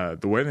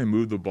the way they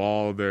move the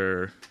ball,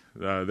 their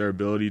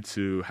ability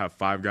to have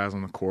 5 guys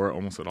on the court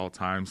almost at all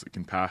times that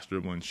can pass,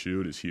 dribble, and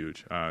shoot is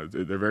huge.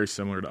 They're very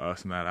similar to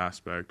us in that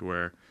aspect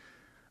where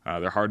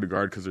they're hard to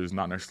guard because there's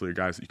not necessarily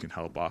guys that you can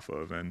help off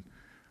of. And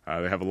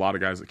they have a lot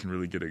of guys that can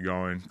really get it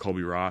going.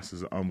 Colby Ross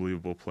is an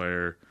unbelievable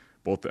player.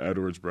 Both the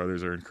Edwards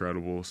brothers are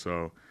incredible.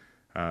 So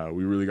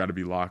we really got to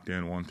be locked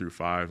in 1 through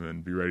 5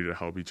 and be ready to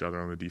help each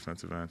other on the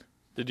defensive end.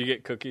 Did you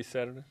get cookies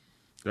Saturday?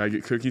 Did I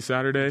get cookies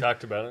Saturday? We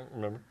talked about it,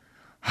 remember?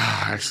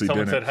 I actually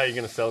Someone didn't. said, how are you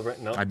going to celebrate?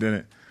 No. I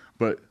didn't.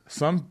 But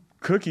some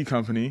cookie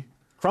company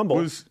Crumble.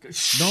 was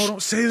 – no,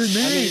 don't say the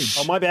name.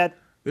 Oh, my bad.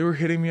 They were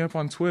hitting me up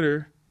on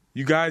Twitter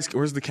You guys,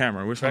 where's the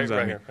camera? Which one's right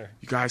at me? here, right here.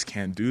 You guys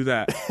can't do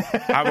that.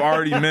 I've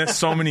already missed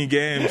so many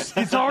games.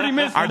 He's already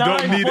missed I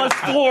don't 9 need plus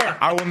 4.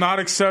 I will not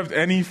accept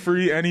any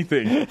free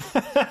anything.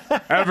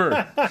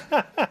 Ever.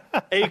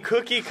 A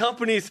cookie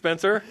company,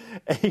 Spencer.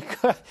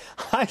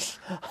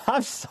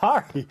 I'm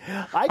sorry.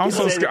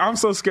 I'm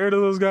so scared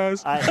of those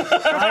guys.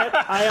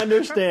 I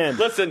understand.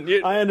 Listen,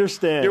 I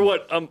understand. You're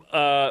what?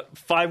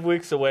 5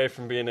 weeks away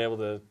from being able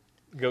to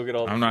go get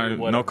all the I'm free not.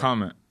 whatever. No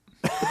comment.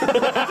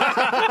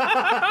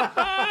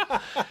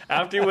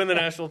 After you win the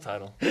national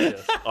title.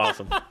 Yes,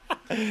 awesome.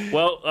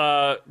 Well,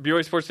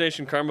 BYU Sports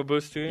Nation Karma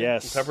Boost to you.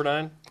 Yes.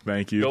 Pepperdine.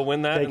 Thank you. Go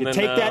win that.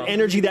 Take that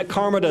energy, that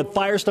karma to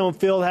Firestone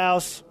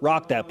Fieldhouse.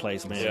 Rock that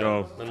place, man.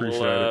 Go. And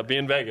Appreciate we'll it. be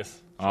in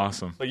Vegas.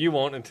 Awesome. But you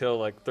won't until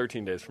like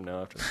 13 days from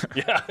now. After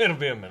yeah, it'll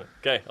be a minute.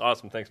 Okay,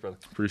 awesome. Thanks, brother.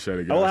 Appreciate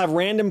it, I will guys. have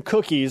random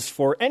cookies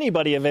for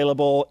anybody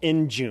available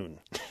in June.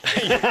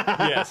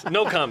 Yes,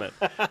 no comment.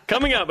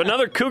 Coming up,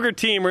 another Cougar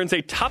team earns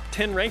a top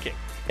 10 ranking.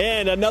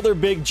 And another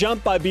big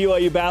jump by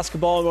BYU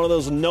basketball in one of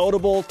those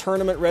notable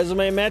tournament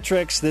resume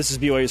metrics. This is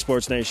BYU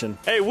Sports Nation.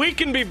 Hey, we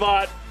can be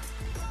bought.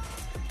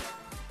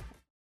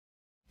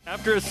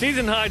 After a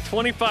season-high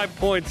 25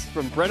 points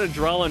from Brenna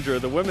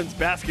Drollinger, the women's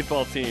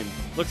basketball team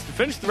looks to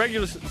finish the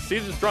regular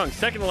season strong.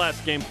 Second to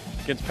last game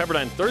against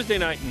Pepperdine Thursday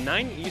night,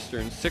 9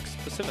 Eastern, 6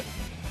 Pacific.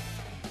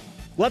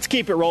 Let's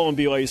keep it rolling,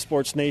 BYU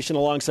Sports Nation.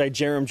 Alongside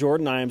Jerem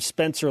Jordan, I am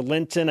Spencer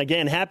Linton.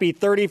 Again, happy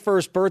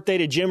 31st birthday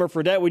to Jimmer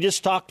Fredette. We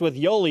just talked with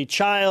Yoli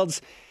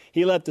Childs.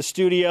 He left the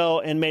studio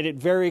and made it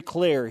very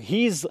clear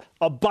he's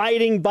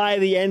abiding by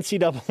the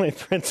NCAA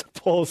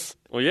principles.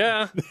 Well,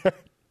 yeah.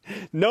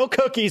 No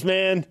cookies,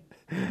 man.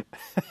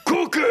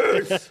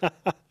 Cookies!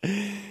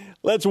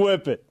 Let's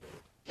whip it.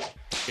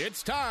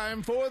 It's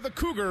time for the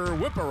Cougar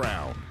Whip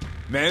Around.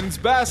 Men's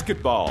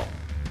basketball.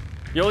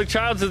 Yoli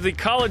Childs is the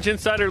College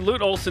Insider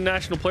Lute Olson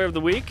National Player of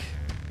the Week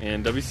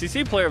and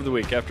WCC Player of the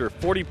Week after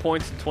 40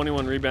 points and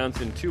 21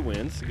 rebounds in 2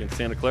 wins against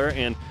Santa Clara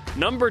and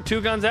number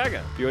 2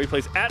 Gonzaga. BYU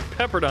plays at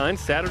Pepperdine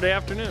Saturday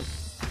afternoon.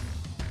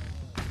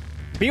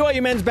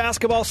 BYU men's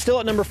basketball still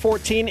at number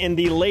 14 in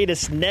the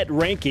latest net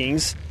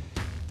rankings.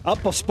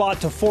 Up a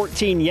spot to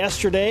 14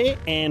 yesterday,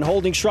 and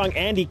holding strong,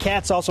 Andy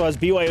Katz also has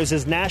BYU as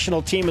his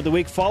national team of the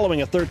week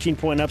following a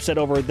 13-point upset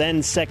over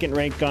then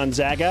second-ranked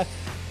Gonzaga.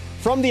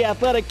 From The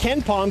Athletic,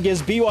 Ken Pom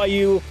gives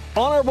BYU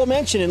honorable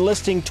mention in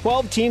listing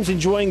 12 teams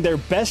enjoying their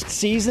best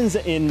seasons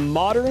in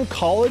modern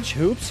college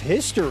hoops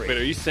history. Wait,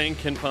 are you saying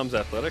Ken Pom's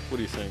athletic? What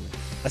are you saying?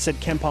 I said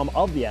Ken Pom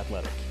of The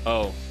Athletic.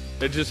 Oh,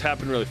 it just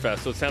happened really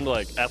fast, so it sounded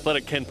like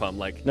athletic Ken Pom.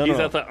 Like, No, he's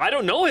no. athletic. I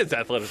don't know his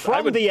athletic.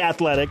 From The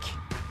Athletic,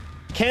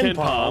 Ken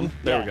Pom. Pom.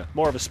 There Yeah, we go.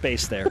 More of a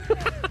space there.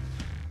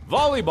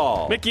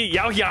 Volleyball. Mickey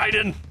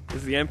Yauhiaiden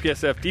is the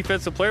MPSF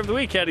Defensive Player of the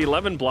Week. Had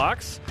 11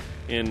 blocks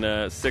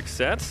in 6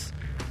 sets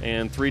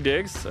and 3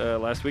 digs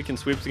last week in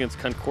sweeps against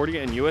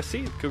Concordia and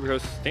USC. Cougar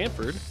hosts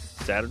Stanford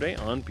Saturday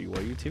on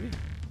BYU TV.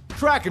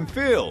 Track and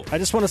field. I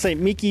just want to say,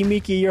 Miki,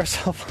 you're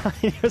so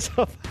fine. You're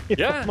so fine.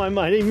 Yeah. My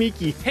mind. Hey,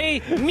 Miki.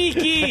 Hey,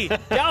 Mickey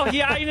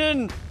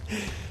Yauhiaiden!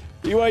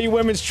 BYU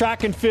women's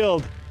track and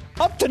field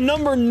up to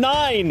number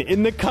 9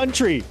 in the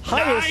country.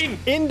 Highest 9!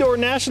 indoor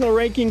national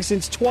ranking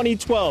since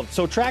 2012.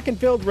 So track and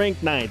field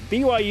ranked 9th.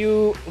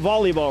 BYU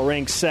volleyball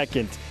ranked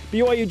 2nd.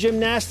 BYU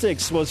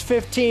gymnastics was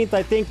 15th.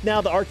 I think now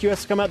the RQS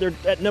has come out there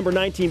at number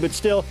 19, but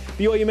still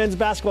BYU men's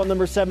basketball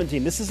number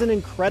 17. This is an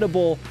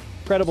incredible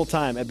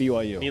time at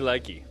BYU. Me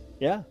likey.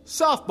 Yeah.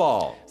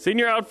 Softball.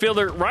 Senior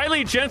outfielder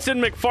Riley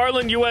Jensen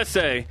McFarland,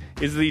 USA,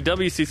 is the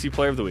WCC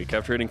Player of the Week.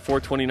 After hitting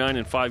 .429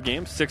 in 5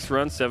 games, 6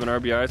 runs, 7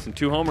 RBIs, and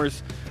 2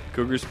 homers,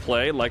 Cougars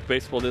play like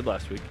baseball did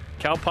last week.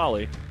 Cal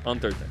Poly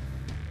on Thursday.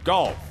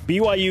 Golf.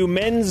 BYU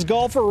men's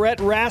golfer Rhett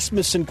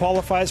Rasmussen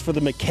qualifies for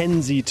the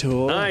Mackenzie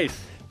Tour. Nice.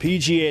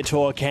 PGA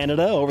Tour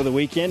Canada over the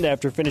weekend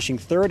after finishing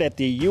 3rd at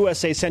the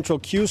USA Central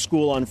Q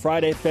School on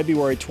Friday,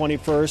 February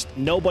 21st.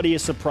 Nobody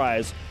is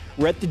surprised.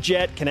 Rhett the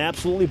Jet can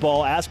absolutely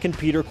ball, as can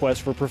Peter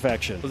Quest for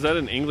perfection. Was that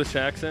an English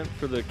accent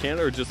for the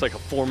Canada or just like a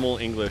formal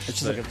English?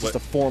 It's just a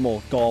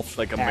formal golf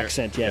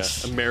accent,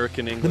 yes. Yeah,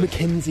 American The English.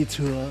 Mackenzie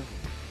Tour.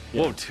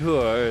 Whoa,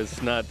 tour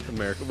is not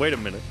American. Wait a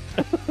minute.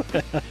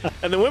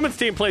 And the women's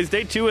team plays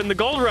day 2 in the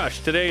Gold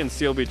Rush today in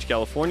Seal Beach,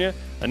 California.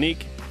 Anik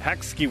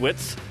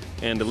Hakskiewicz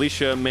and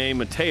Alicia May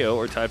Mateo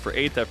are tied for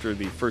 8th after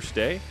the first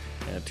day.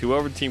 And 2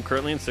 over the team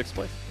currently in 6th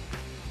place.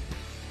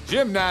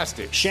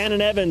 Gymnastics.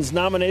 Shannon Evans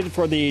nominated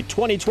for the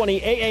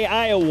 2020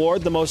 AAI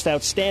Award, the most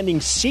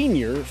outstanding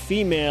senior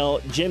female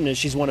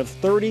gymnast. She's one of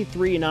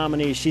 33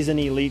 nominees. She's an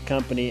elite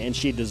company, and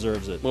she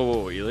deserves it.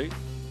 Whoa, elite?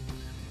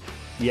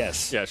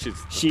 Yes. Yeah,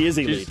 She is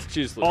elite.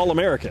 She's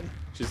All-American.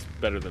 She's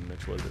better than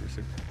Mitch was every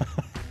single.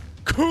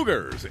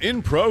 Cougars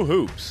in pro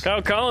hoops.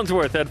 Kyle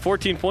Collinsworth had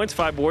 14 points,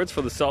 5 boards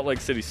for the Salt Lake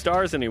City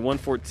Stars, and a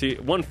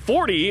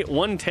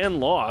 140-110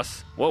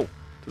 loss. Whoa.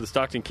 To the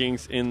Stockton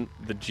Kings in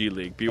the G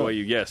League.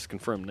 BYU, yes,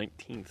 confirmed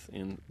 19th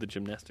in the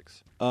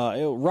gymnastics.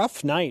 A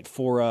rough night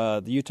for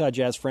the Utah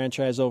Jazz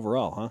franchise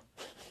overall, huh?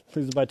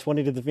 Lose by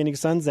 20 to the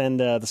Phoenix Suns, and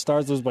the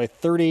Stars lose by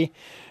 30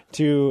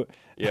 to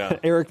Yeah.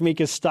 Eric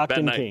Mika's Bad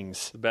Stockton night.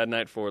 Kings. Bad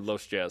night for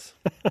Los Jazz.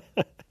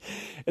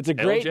 It's a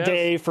great Jazz?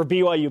 day for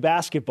BYU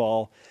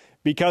basketball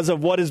because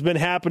of what has been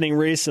happening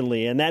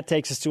recently, and that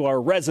takes us to our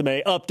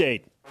resume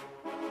update.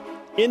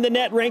 In the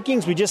net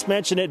rankings, we just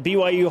mentioned it,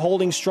 BYU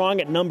holding strong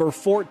at number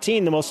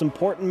 14, the most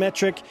important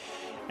metric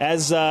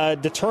as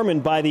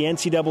determined by the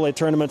NCAA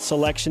Tournament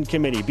Selection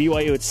Committee.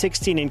 BYU at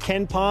 16 in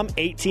KenPom,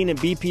 18 in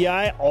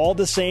BPI, all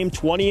the same,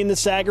 20 in the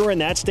Sagarin,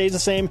 that stays the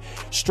same.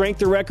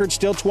 Strength of record,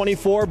 still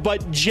 24, but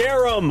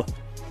Jerem,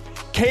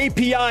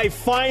 KPI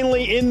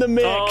finally in the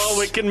mix. Oh,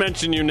 we can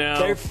mention you now.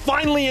 They're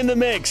finally in the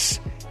mix.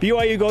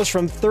 BYU goes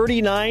from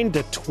 39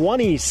 to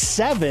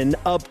 27,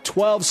 up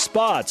 12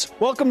 spots.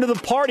 Welcome to the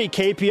party,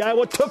 KPI.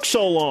 What took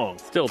so long?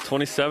 Still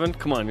 27.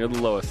 Come on, you're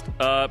the lowest.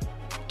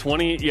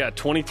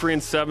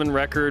 23-7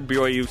 record.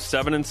 BYU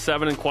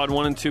 7-7 in quad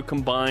 1 and 2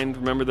 combined.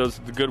 Remember those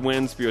the good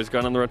wins. BYU's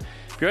gone on the road.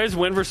 BYU's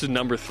win versus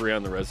number 3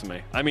 on the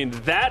resume. I mean,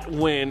 that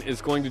win is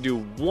going to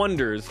do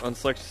wonders on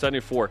Selection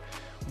 74.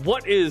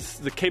 What is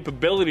the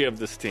capability of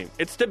this team?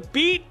 It's to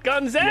beat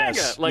Gonzaga.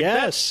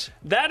 Yes.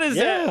 That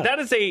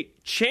is a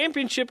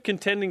championship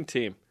contending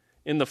team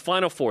in the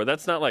Final Four.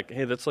 That's not like,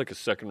 hey, that's like a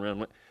second round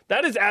win.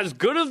 That is as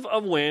good of a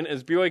win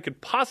as BYU could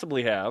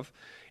possibly have.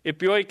 If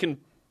BYU can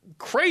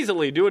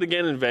crazily do it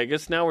again in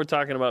Vegas, now we're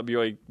talking about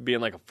BYU being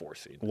like a 4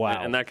 seed.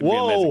 Wow. And that could be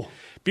amazing.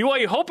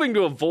 BYU hoping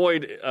to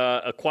avoid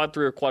a quad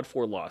 3 or quad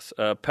 4 loss.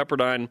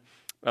 Pepperdine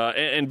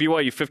and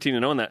BYU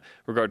 15-0 in that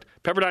regard.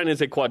 Pepperdine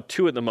is a quad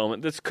 2 at the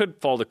moment. This could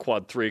fall to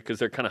quad 3 because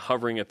they're kind of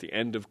hovering at the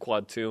end of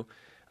quad 2.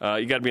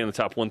 You got to be on the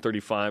top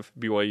 135.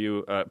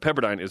 BYU,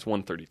 Pepperdine is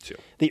 132.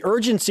 The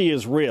urgency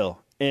is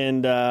real,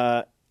 and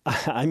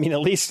I mean,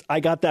 at least I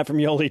got that from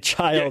Yoli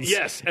Childs.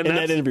 Yes, and in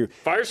that interview.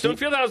 Firestone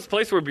Fieldhouse is a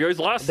place where BYU's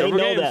lost They several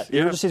know games. that.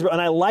 The urgency is real.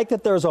 And I like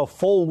that there's a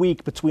full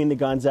week between the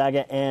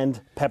Gonzaga and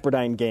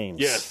Pepperdine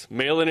games. Yes,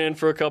 mail it in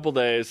for a couple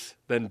days,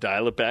 then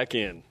dial it back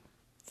in.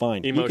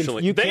 Fine.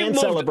 Emotionally, You can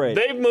celebrate.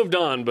 They've moved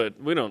on,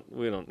 but we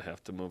don't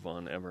have to move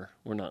on ever.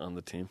 We're not on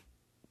the team.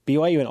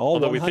 BYU in all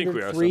Although we think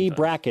we are 103 sometimes.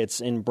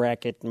 brackets in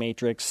bracket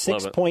matrix,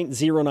 Love it.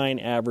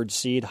 6.09 average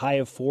seed, high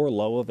of 4,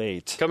 low of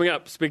 8. Coming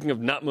up, speaking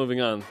of not moving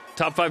on,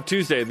 Top 5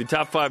 Tuesday, the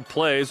top 5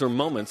 plays or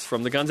moments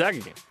from the Gonzaga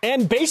game.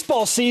 And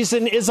baseball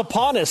season is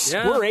upon us.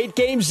 Yeah. We're 8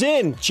 games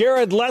in.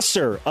 Jared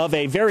Lesser of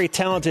a very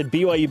talented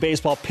BYU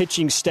baseball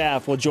pitching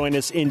staff will join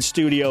us in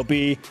Studio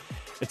B.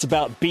 It's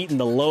about beating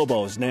the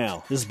Lobos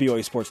now. This is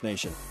BYU Sports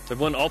Nation. They've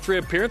won all 3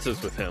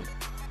 appearances with him.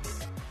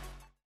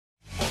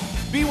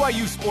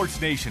 BYU Sports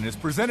Nation is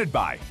presented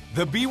by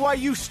The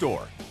BYU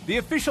Store, the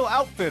official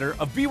outfitter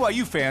of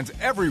BYU fans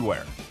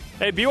everywhere.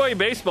 Hey, BYU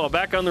baseball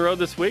back on the road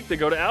this week. They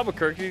go to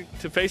Albuquerque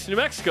to face New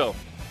Mexico.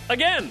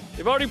 Again,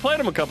 they've already played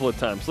them a couple of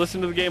times.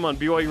 Listen to the game on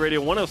BYU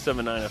Radio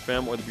 107.9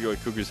 FM or the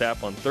BYU Cougars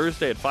app on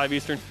Thursday at 5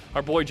 Eastern.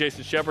 Our boy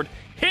Jason Shepard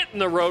hitting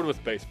the road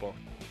with baseball.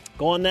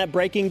 Go on that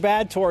Breaking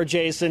Bad tour,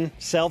 Jason.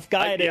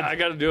 Self-guided. I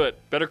got to do it.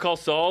 Better Call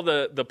Saul.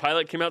 The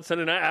pilot came out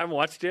Sunday night. I haven't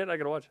watched it yet. I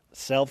got to watch it.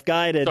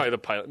 Self-guided. Sorry, the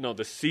pilot. No,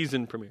 the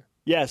season premiere.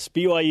 Yes,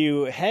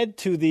 BYU headed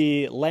to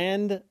the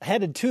land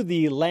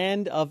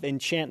of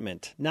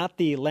enchantment, not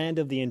the land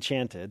of the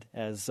enchanted,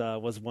 as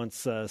was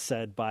once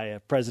said by a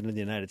president of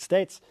the United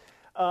States.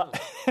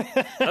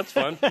 That's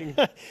fun.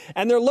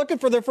 And they're looking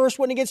for their first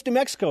win against New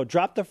Mexico.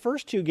 Dropped the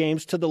first 2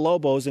 games to the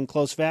Lobos in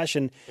close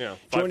fashion. Yeah,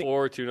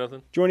 5-4,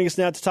 2-0. Joining us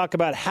now to talk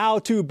about how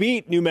to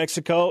beat New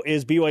Mexico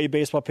is BYU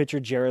baseball pitcher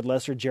Jared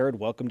Lesser. Jared,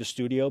 welcome to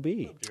Studio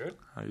B. Jared?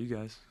 How are you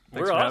guys?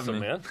 We're for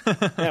awesome, having me.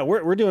 man. Yeah,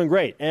 we're doing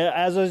great.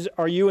 As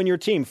are you and your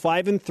team,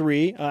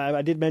 5-3.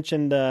 I did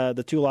mention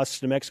the 2 losses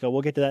to New Mexico.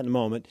 We'll get to that in a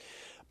moment.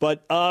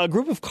 But a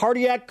group of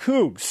cardiac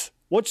Cougs.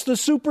 What's the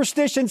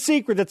superstition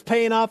secret that's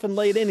paying off in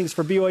late innings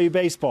for BYU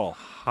baseball?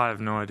 I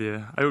have no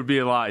idea. It would be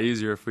a lot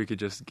easier if we could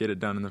just get it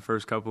done in the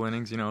first couple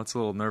innings. You know, it's a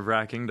little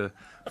nerve-wracking to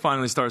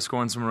finally start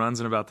scoring some runs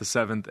in about the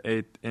 7th,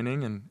 8th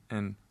inning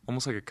and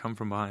almost like a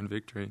come-from-behind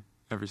victory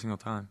every single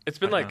time. It's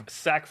been right like now.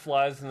 sack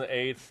flies in the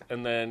 8th,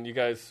 and then you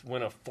guys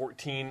win a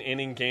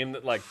 14-inning game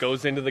that like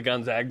goes into the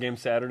Gonzaga game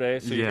Saturday.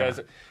 So you Yeah. guys,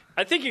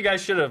 I think you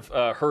guys should have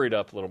hurried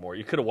up a little more.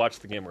 You could have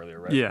watched the game earlier,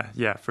 right?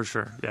 Yeah, for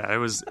sure. Yeah, it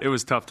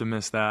was tough to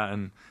miss that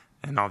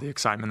and all the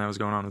excitement that was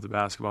going on with the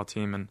basketball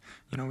team. And,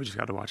 you know, we just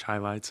got to watch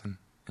highlights and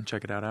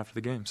check it out after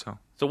the game. So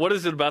what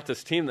is it about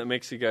this team that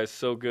makes you guys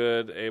so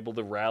good, able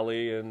to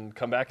rally and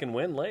come back and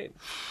win late?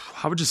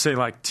 I would just say,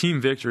 like,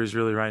 team victories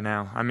really right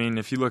now. I mean,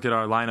 if you look at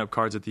our lineup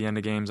cards at the end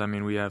of games, I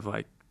mean, we have,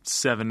 like,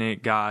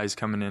 7-8 guys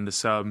coming in to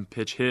sub,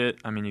 pitch, hit.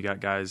 I mean, you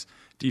got guys,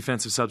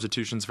 defensive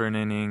substitutions for an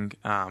inning,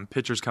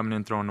 pitchers coming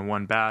in throwing to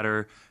 1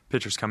 batter,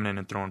 pitchers coming in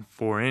and throwing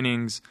 4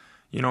 innings.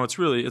 You know, it's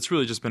really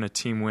just been a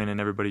team win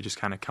and everybody just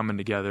kind of coming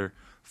together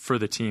for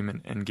the team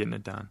and getting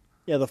it done.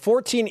 Yeah, the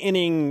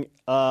 14-inning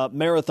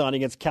marathon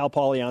against Cal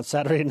Poly on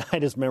Saturday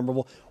night is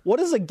memorable. What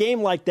is a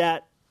game like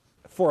that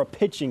for a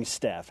pitching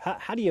staff?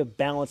 How do you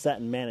balance that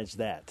and manage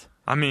that?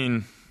 I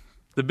mean,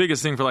 the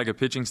biggest thing for, like, a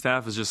pitching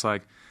staff is just,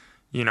 like,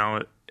 you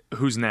know,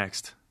 who's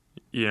next?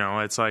 you know,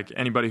 it's like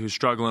anybody who's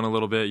struggling a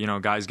little bit, you know,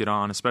 guys get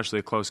on, especially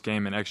a close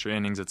game and extra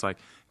innings. It's like,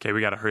 okay,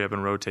 we got to hurry up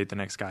and rotate the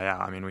next guy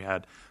out. I mean, we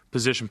had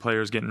position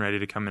players getting ready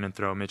to come in and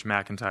throw. Mitch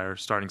McIntyre,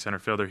 starting center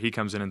fielder, he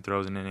comes in and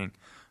throws an inning.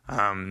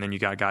 Then you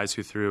got guys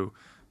who threw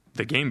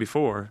the game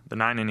before, the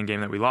 9-inning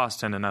game that we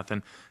lost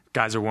 10-0.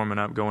 Guys are warming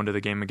up, going to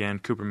the game again.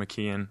 Cooper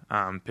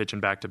McKeon pitching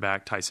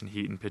back-to-back. Tyson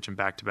Heaton pitching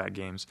back-to-back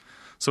games.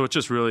 So it's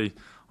just really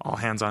all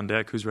hands on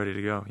deck. Who's ready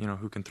to go? You know,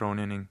 who can throw an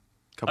inning,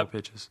 couple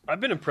pitches. I've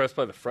been impressed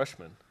by the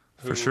freshmen.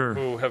 For sure.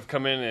 Who have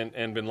come in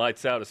and been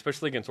lights out,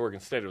 especially against Oregon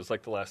State. It was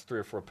like the last 3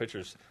 or 4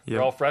 pitchers. Yep.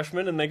 They're all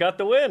freshmen, and they got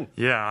the win.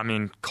 Yeah, I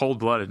mean,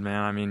 cold-blooded,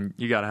 man. I mean,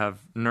 you got to have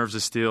nerves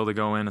of steel to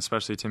go in,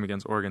 especially a team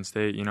against Oregon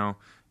State, you know.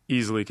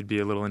 Easily could be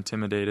a little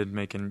intimidated,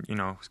 making, you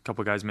know, a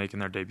couple guys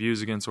making their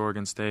debuts against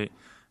Oregon State.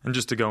 And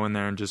just to go in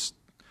there and just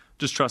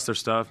trust their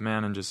stuff,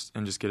 man, and just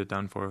get it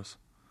done for us.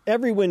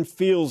 Every win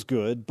feels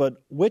good,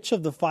 but which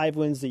of the 5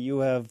 wins that you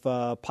have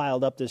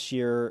piled up this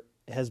year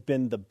has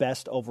been the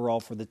best overall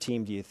for the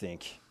team, do you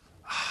think?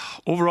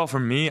 Overall, for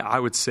me, I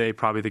would say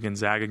probably the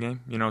Gonzaga game.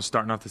 You know,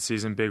 starting off the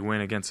season, big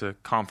win against a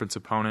conference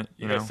opponent.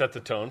 You know, set the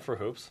tone for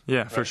hoops.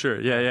 Yeah, right? For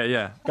sure.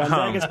 Yeah.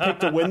 Gonzaga's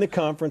picked to win the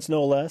conference,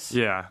 no less.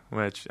 Yeah,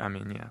 which, I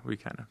mean, yeah, we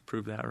kind of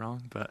proved that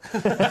wrong. But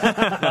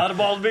a lot of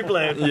ball to be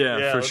played.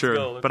 Yeah, for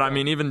sure. But, I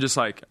mean, even just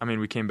like, I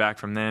mean, we came back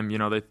from them. You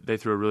know, they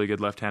threw a really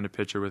good left-handed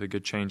pitcher with a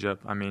good changeup.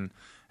 I mean,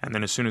 and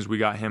then as soon as we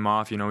got him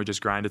off, you know, we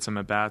just grinded some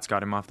at-bats,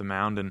 got him off the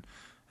mound, and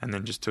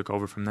then just took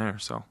over from there,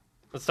 so.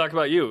 Let's talk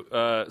about you.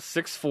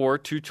 6'4",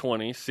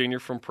 220, senior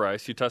from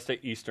Price, Utah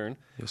State Eastern.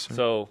 Yes, sir.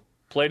 So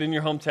played in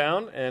your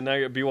hometown, and now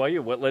you're at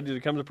BYU. What led you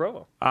to come to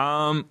Provo?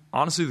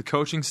 Honestly, the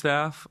coaching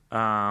staff. You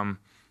know,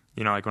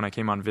 like when I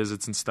came on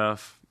visits and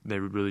stuff, they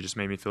really just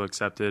made me feel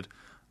accepted.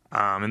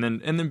 And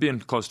then being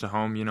close to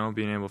home, you know,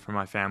 being able for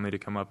my family to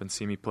come up and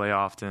see me play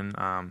often,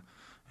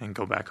 and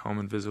go back home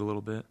and visit a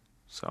little bit.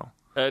 So.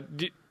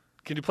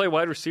 Can you play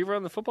wide receiver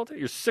on the football team?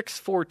 You're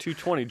 6'4",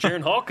 220.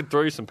 Jaron Hall could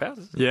throw you some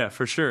passes. Yeah,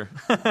 for sure.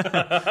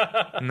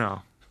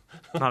 No,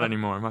 not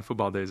anymore. My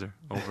football days are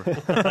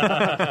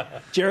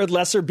over. Jared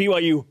Lesser,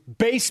 BYU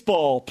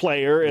baseball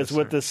player, is Yes,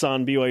 with us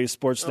on BYU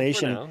Sports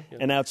Nation,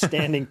 an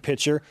outstanding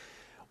pitcher.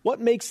 What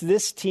makes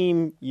this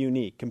team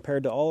unique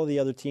compared to all of the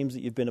other teams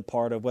that you've been a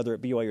part of, whether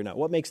at BYU or not?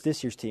 What makes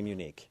this year's team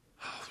unique?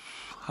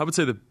 I would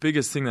say the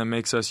biggest thing that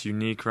makes us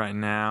unique right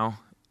now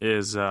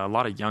is a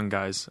lot of young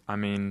guys. I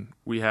mean,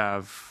 we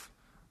have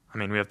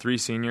 3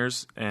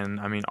 seniors, and,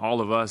 I mean, all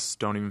of us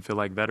don't even feel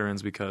like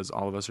veterans because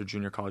all of us are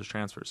junior college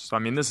transfers. So, I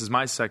mean, this is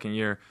my second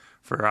year.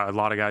 For a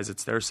lot of guys,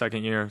 it's their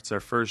second year. It's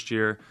their first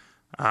year.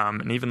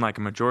 And even, like,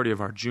 a majority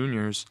of our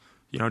juniors,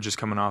 you know, just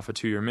coming off a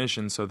 2-year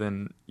mission. So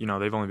then, you know,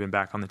 they've only been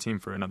back on the team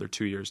for another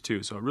 2 years,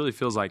 too. So it really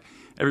feels like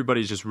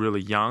everybody's just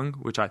really young,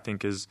 which I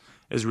think is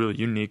really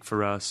unique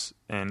for us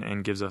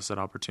and gives us that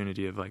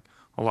opportunity of, like,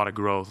 a lot of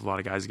growth, a lot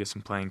of guys get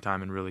some playing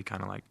time and really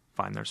kind of, like,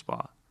 find their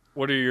spot.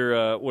 What are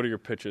your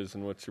pitches,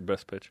 and what's your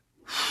best pitch?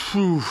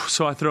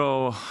 So I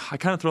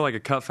kind of throw like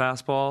a cut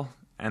fastball,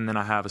 and then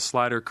I have a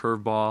slider,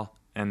 curveball,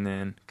 and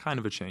then kind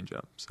of a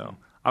changeup. So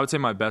I would say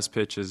my best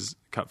pitch is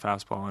cut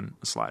fastball and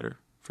a slider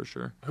for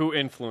sure. Who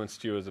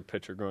influenced you as a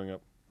pitcher growing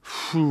up?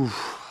 Who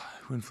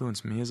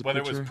influenced me as a pitcher?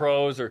 Whether it was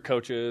pros or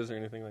coaches or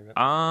anything like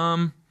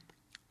that.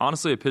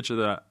 Honestly, a pitcher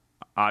that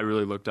I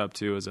really looked up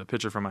to is a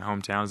pitcher from my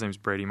hometown. His name's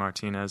Brady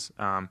Martinez.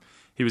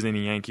 He was in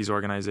the Yankees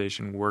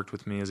organization, worked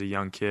with me as a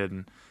young kid,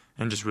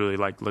 and just really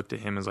like looked at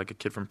him as like a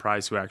kid from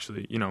Price who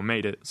actually, you know,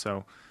 made it.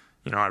 So,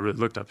 you know, I really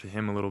looked up to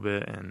him a little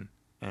bit, and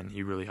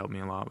he really helped me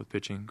a lot with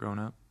pitching growing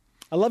up.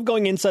 I love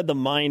going inside the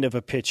mind of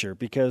a pitcher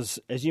because,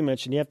 as you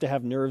mentioned, you have to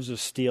have nerves of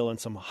steel in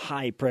some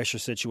high-pressure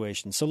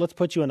situations. So let's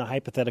put you in a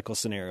hypothetical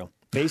scenario.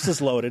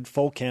 Bases loaded,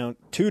 full count,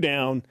 2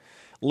 down,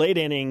 late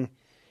inning,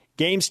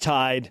 game's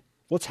tied.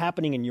 What's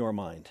happening in your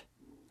mind?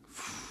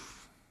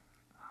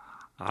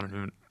 I don't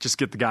even – just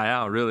get the guy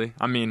out, really.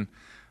 I mean –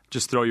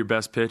 just throw your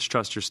best pitch,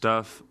 trust your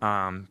stuff,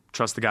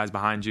 trust the guys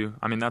behind you.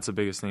 I mean, that's the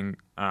biggest thing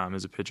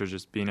as a pitcher,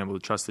 just being able to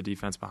trust the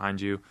defense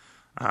behind you.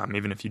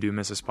 Even if you do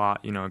miss a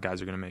spot, you know,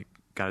 guys are going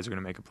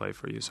to make a play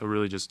for you. So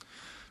really just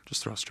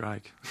throw a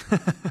strike.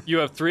 You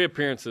have 3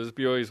 appearances.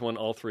 BYU's won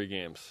all 3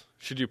 games.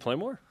 Should you play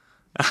more?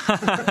 No,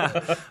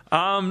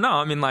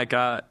 I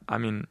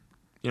mean,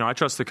 you know, I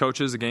trust the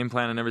coaches, the game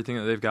plan, and everything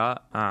that they've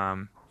got.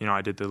 You know,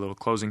 I did the little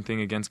closing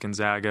thing against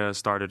Gonzaga,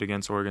 started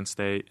against Oregon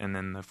State, and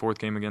then the 4th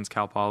game against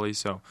Cal Poly.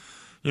 So,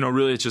 you know,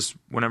 really it's just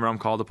whenever I'm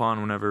called upon,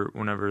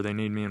 whenever they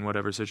need me in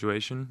whatever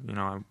situation, you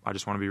know, I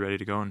just want to be ready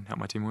to go and help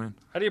my team win.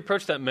 How do you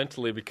approach that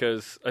mentally?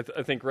 Because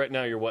I think right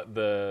now you're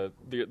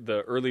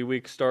the early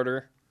week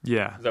starter.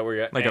 Yeah. Is that where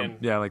you're at?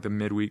 Like the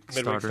midweek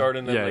starter.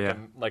 And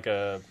then like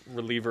a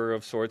reliever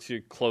of sorts.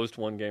 You closed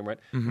one game, right?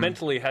 Mm-hmm.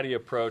 Mentally, how do you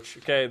approach,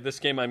 okay, this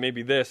game I may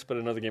be this, but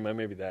another game I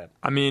may be that?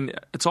 I mean,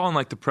 it's all in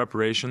like the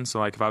preparation. So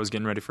like if I was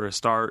getting ready for a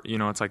start, you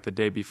know, it's like the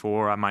day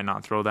before, I might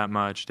not throw that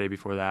much. Day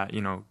before that,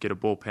 you know, get a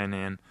bullpen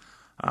in.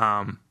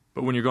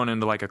 But when you're going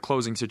into like a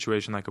closing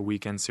situation, like a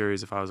weekend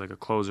series, if I was like a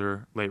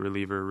closer, late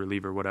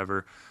reliever,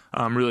 whatever,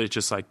 really it's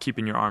just like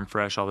keeping your arm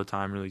fresh all the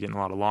time, really getting a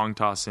lot of long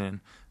toss in,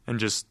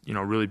 just,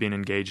 really being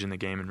engaged in the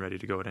game and ready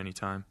to go at any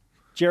time.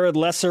 Jared,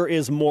 lesser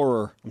is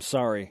morer. I'm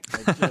sorry.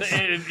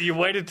 You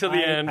waited till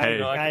the end.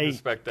 Hey, I can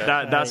respect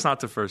that. That's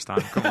not the first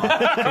time. Come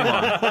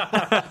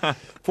on.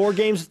 4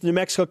 games with New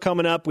Mexico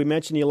coming up. We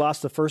mentioned you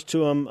lost the first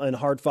 2 of them in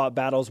hard-fought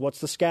battles. What's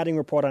the scouting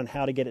report on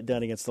how to get it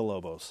done against the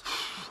Lobos?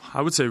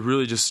 I would say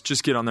really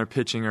just get on their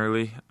pitching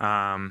early.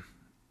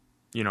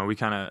 We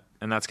kind of,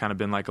 and that's kind of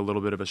been like a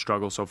little bit of a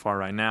struggle so far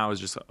right now, is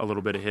just a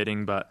little bit of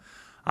hitting. But,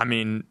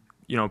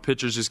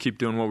 pitchers just keep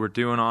doing what we're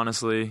doing,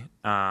 honestly.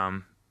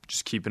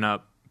 Just keeping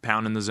up,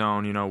 pounding the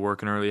zone,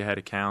 working early ahead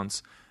of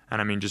counts.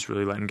 And, just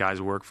really letting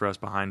guys work for us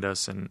behind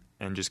us and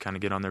just kind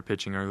of get on their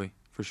pitching early,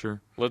 for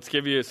sure. Let's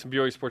give you some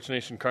BYU Sports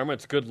Nation karma.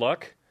 It's good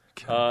luck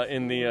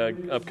in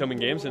the upcoming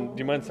games. And do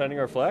you mind signing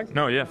our flag?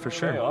 No, yeah, for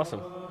sure. Okay,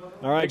 awesome.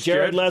 All right, Thanks,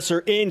 Jared Lesser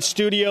in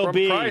Studio from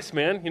B. Price,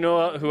 man. You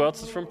know who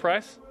else is from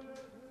Price?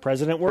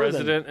 President Worthen.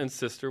 President and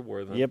Sister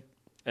Worthen. Yep.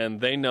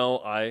 And they know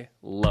I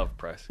love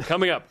Price.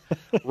 Coming up,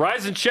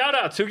 Rise and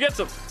Shoutouts. Who gets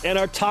them? And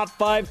our Top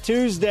 5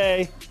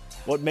 Tuesday.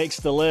 What makes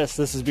the list?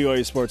 This is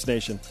BYU Sports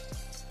Nation.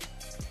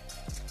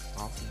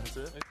 Awesome, that's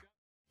it.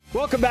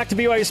 Welcome back to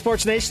BYU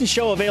Sports Nation.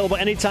 Show available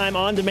anytime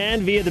on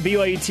demand via the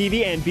BYU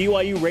TV and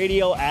BYU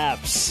radio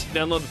apps.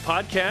 Download the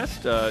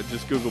podcast.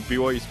 Just Google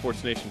BYU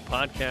Sports Nation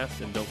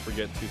podcast. And don't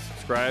forget to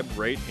subscribe,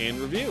 rate, and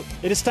review.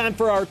 It is time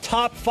for our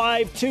Top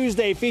 5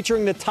 Tuesday,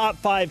 featuring the top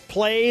 5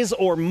 plays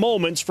or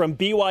moments from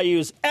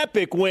BYU's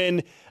epic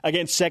win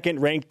against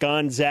second-ranked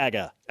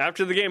Gonzaga.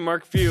 After the game,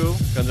 Mark Few,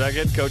 Gonzaga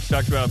head coach,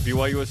 talked about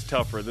BYU was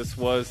tougher. This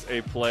was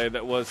a play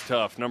that was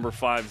tough. Number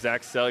 5,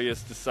 Zach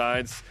Sellius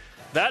decides,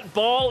 that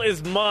ball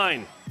is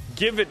mine.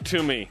 Give it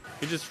to me.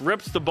 He just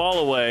rips the ball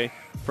away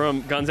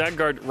from Gonzaga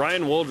guard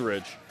Ryan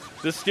Woldridge.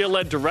 This steal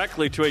led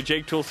directly to a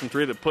Jake Toolson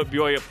 3 that put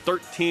BYU up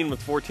 13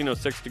 with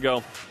 14:06 to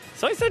go.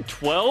 So he said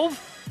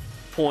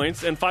 12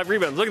 points and 5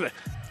 rebounds. Look at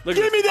that.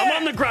 Give me that. I'm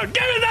on the ground.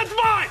 Give me that.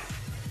 That's mine.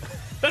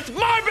 That's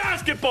my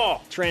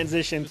basketball.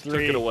 Transition 3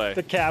 took it away.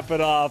 to cap it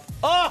off.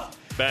 Oh,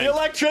 Bang. the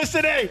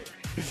electricity.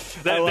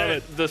 I love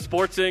it. The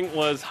sportsing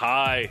was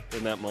high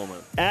in that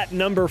moment. At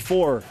number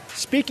 4,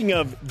 speaking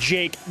of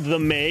Jake the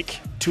Make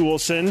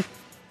Toolson,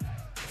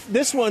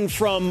 this one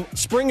from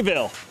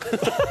Springville.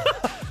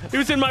 He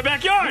was in my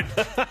backyard.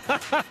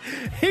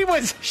 He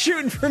was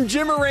shooting from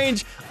Jimmer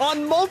range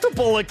on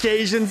multiple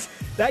occasions.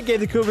 That gave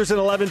the Cougars an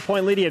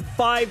 11-point lead. He had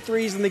 5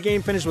 threes in the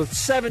game, finished with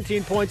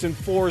 17 points and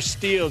 4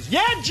 steals.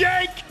 Yeah,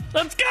 Jake!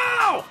 Let's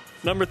go!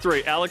 Number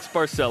 3, Alex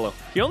Barcelo.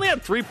 He only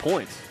had 3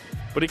 points,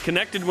 but he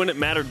connected when it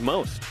mattered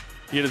most.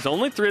 He had his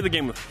only 3 of the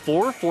game with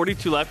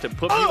 4:42 left and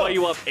put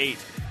BYU up 8.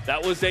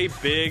 That was a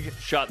big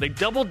shot. They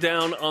doubled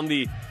down on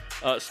the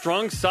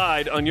strong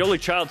side on Yoli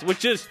Childs,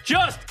 which is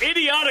just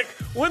idiotic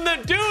when the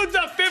dude's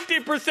a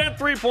 50%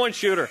 three-point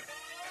shooter.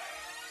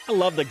 I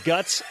love the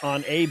guts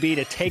on AB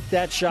to take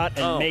that shot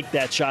and make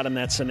that shot in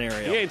that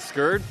scenario. He ain't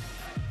scared.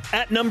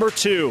 At number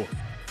 2,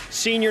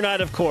 senior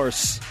night, of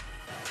course,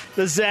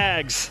 the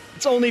Zags.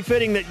 It's only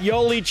fitting that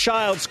Yoli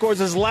Child scores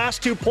his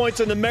last 2 points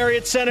in the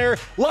Marriott Center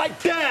like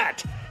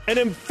that. An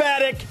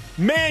emphatic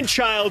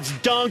man-child's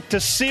dunk to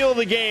seal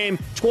the game.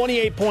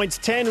 28 points,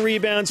 10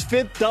 rebounds,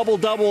 5th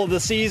double-double of the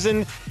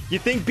season. You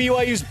think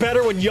BYU's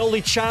better when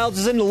Yoli Childs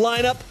is in the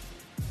lineup?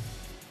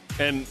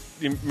 And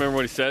you remember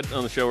what he said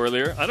on the show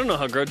earlier? I don't know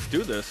how guards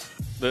do this.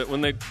 When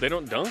they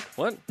don't dunk?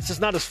 What? It's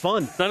just not as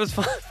fun. It's not as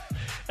fun.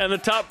 And the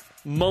top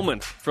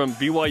moment from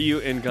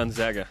BYU and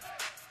Gonzaga.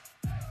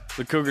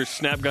 The Cougars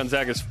snap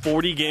Gonzaga's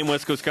 40-game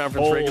West Coast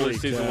Conference regular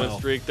season win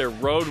streak, their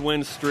road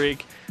win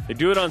streak. They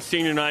do it on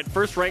senior night.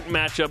 First ranked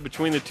matchup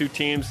between the two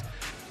teams.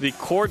 The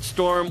court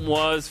storm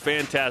was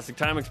fantastic.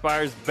 Time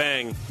expires,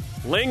 bang.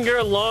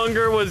 Linger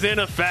longer was in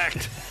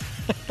effect.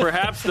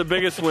 Perhaps the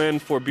biggest win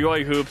for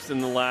BYU hoops in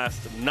the last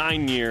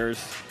 9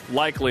 years.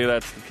 Likely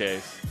that's the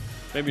case.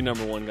 Maybe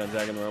number 1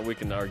 Gonzaga in the world. We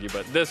can argue,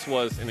 but this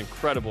was an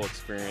incredible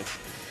experience.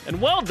 And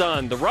well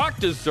done. The Rock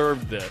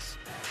deserved this.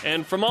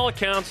 And from all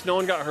accounts, no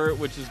one got hurt,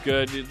 which is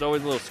good. It's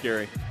always a little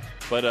scary.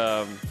 But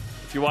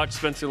if you watch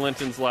Spencer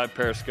Linton's live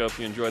Periscope,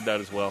 you enjoyed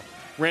that as well.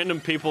 Random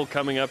people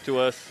coming up to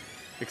us,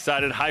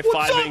 excited,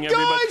 high-fiving everybody.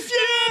 Guys?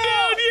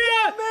 Yeah, dude,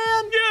 yeah,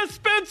 man. Yeah,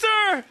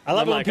 Spencer.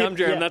 I'm like, I'm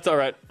Jaron, that's all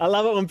right. I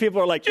love it when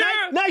people are like,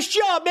 nice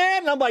job,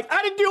 man. And I'm like,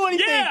 I didn't do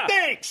anything. Yeah.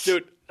 Thanks.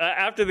 Dude,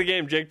 after the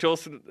game, Jake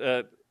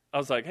Tolson, I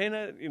was like,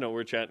 hey,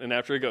 we're chatting. And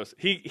after he goes,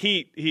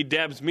 he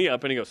dabs me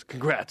up and he goes,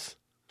 congrats.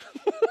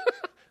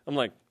 I'm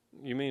like,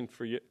 you mean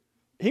for you?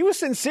 He was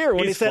sincere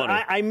when he said,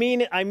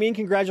 funny. I mean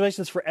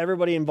congratulations for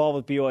everybody involved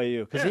with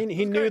BYU. Because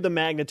he knew the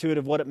magnitude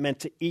of what it meant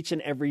to each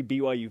and every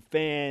BYU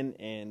fan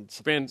and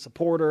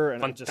supporter.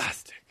 And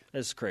Fantastic.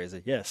 It's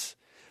crazy, yes.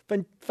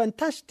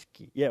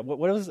 Fantastici. Yeah,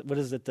 what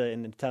is it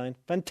in Italian?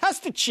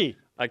 Fantastici.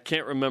 I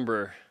can't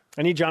remember.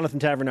 I need Jonathan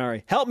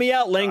Tavernari. Help me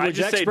out, language I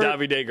just expert. say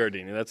Davide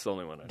Gardini. That's the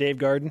only one. Dave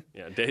Garden?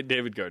 Yeah,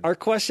 David Garden. Our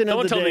question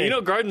Someone of the day.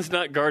 told me, Garden's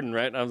not Garden,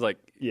 right? And I was like,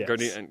 yes.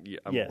 Gardini.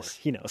 I'm yes,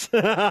 he knows.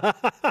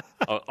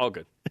 all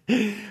good.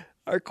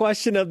 Our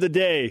question of the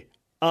day.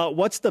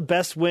 What's the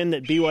best win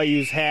that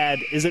BYU's had?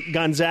 Is it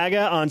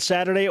Gonzaga on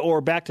Saturday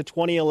or back to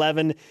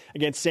 2011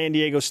 against San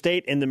Diego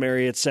State in the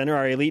Marriott Center?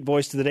 Our elite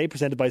voice of the day,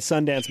 presented by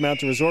Sundance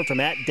Mountain Resort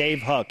from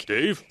 @Dave Huck.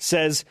 Dave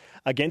says,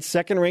 against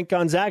second-ranked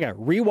Gonzaga.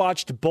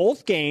 Rewatched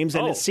both games,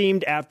 and it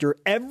seemed after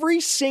every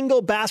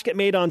single basket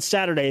made on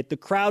Saturday, the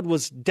crowd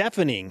was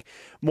deafening,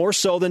 more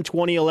so than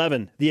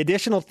 2011. The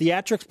additional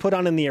theatrics put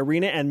on in the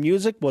arena and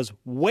music was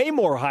way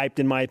more hyped,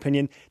 in my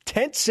opinion.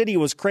 Tent City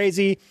was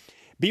crazy.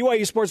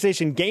 BYU Sports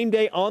Nation game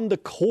day on the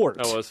court.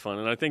 That was fun,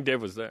 and I think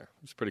Dave was there.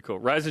 It was pretty cool.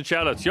 Rising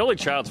shout-outs. Yoli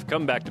Childs for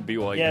coming back to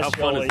BYU. Yes, How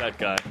fun Yoli. is that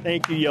guy?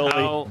 Thank you, Yoli.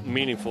 How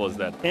meaningful is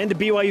that? And to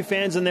BYU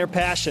fans and their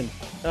passion.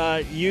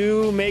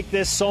 You make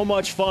this so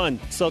much fun.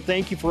 So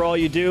thank you for all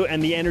you do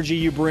and the energy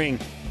you bring.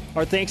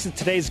 Our thanks to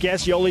today's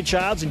guests, Yoli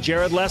Childs and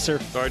Jared Lesser.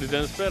 Sorry to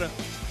Dennis Petta.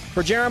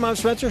 For Jeremy, I'm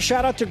Spencer.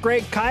 Shout out to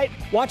Greg Kite.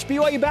 Watch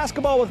BYU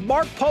basketball with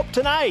Mark Pope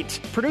tonight.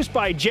 Produced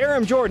by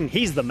Jerem Jordan.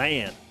 He's the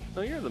man.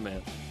 No, you're the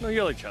man. No,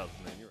 Yoli Childs.